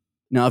 Thank you.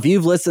 Now, if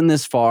you've listened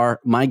this far,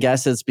 my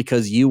guess is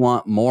because you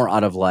want more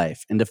out of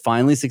life and to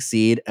finally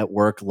succeed at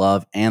work,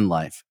 love, and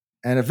life.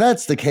 And if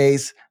that's the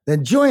case,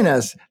 then join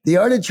us, the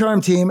Art of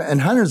Charm team,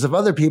 and hundreds of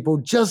other people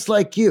just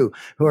like you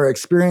who are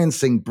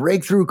experiencing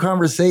breakthrough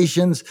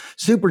conversations,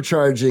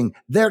 supercharging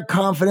their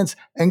confidence,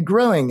 and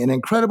growing an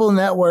incredible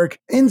network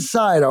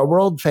inside our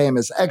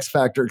world-famous X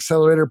Factor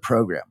Accelerator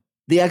program.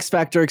 The X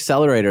Factor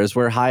Accelerator is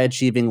where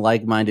high-achieving,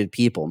 like-minded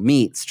people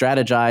meet,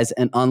 strategize,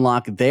 and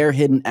unlock their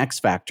hidden X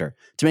Factor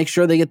to make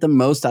sure they get the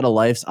most out of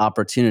life's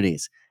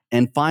opportunities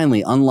and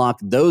finally unlock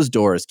those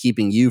doors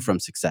keeping you from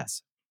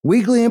success.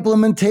 Weekly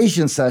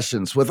implementation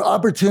sessions with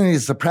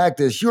opportunities to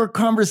practice your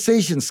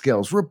conversation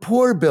skills,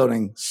 rapport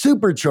building,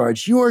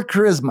 supercharge your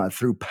charisma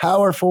through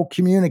powerful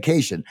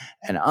communication,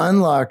 and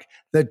unlock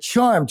the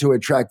charm to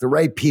attract the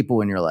right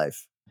people in your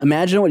life.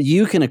 Imagine what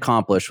you can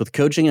accomplish with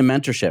coaching and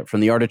mentorship from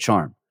the Art of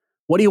Charm.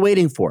 What are you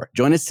waiting for?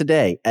 Join us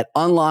today at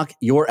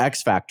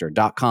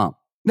unlockyourxfactor.com.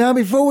 Now,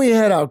 before we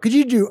head out, could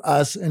you do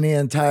us and the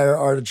entire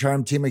Art of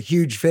Charm team a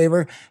huge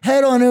favor?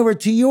 Head on over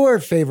to your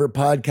favorite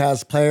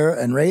podcast player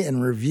and rate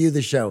and review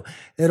the show.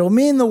 It'll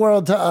mean the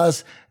world to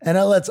us, and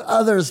it lets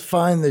others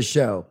find the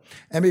show.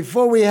 And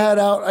before we head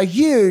out, a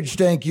huge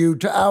thank you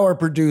to our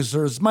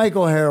producers,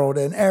 Michael Harold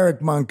and Eric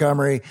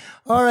Montgomery.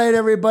 All right,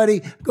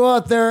 everybody, go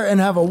out there and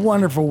have a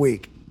wonderful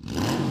week.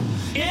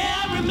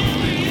 Yeah, I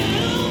remember you.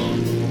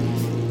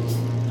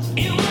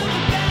 You were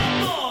a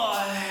bad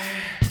boy.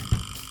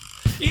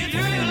 You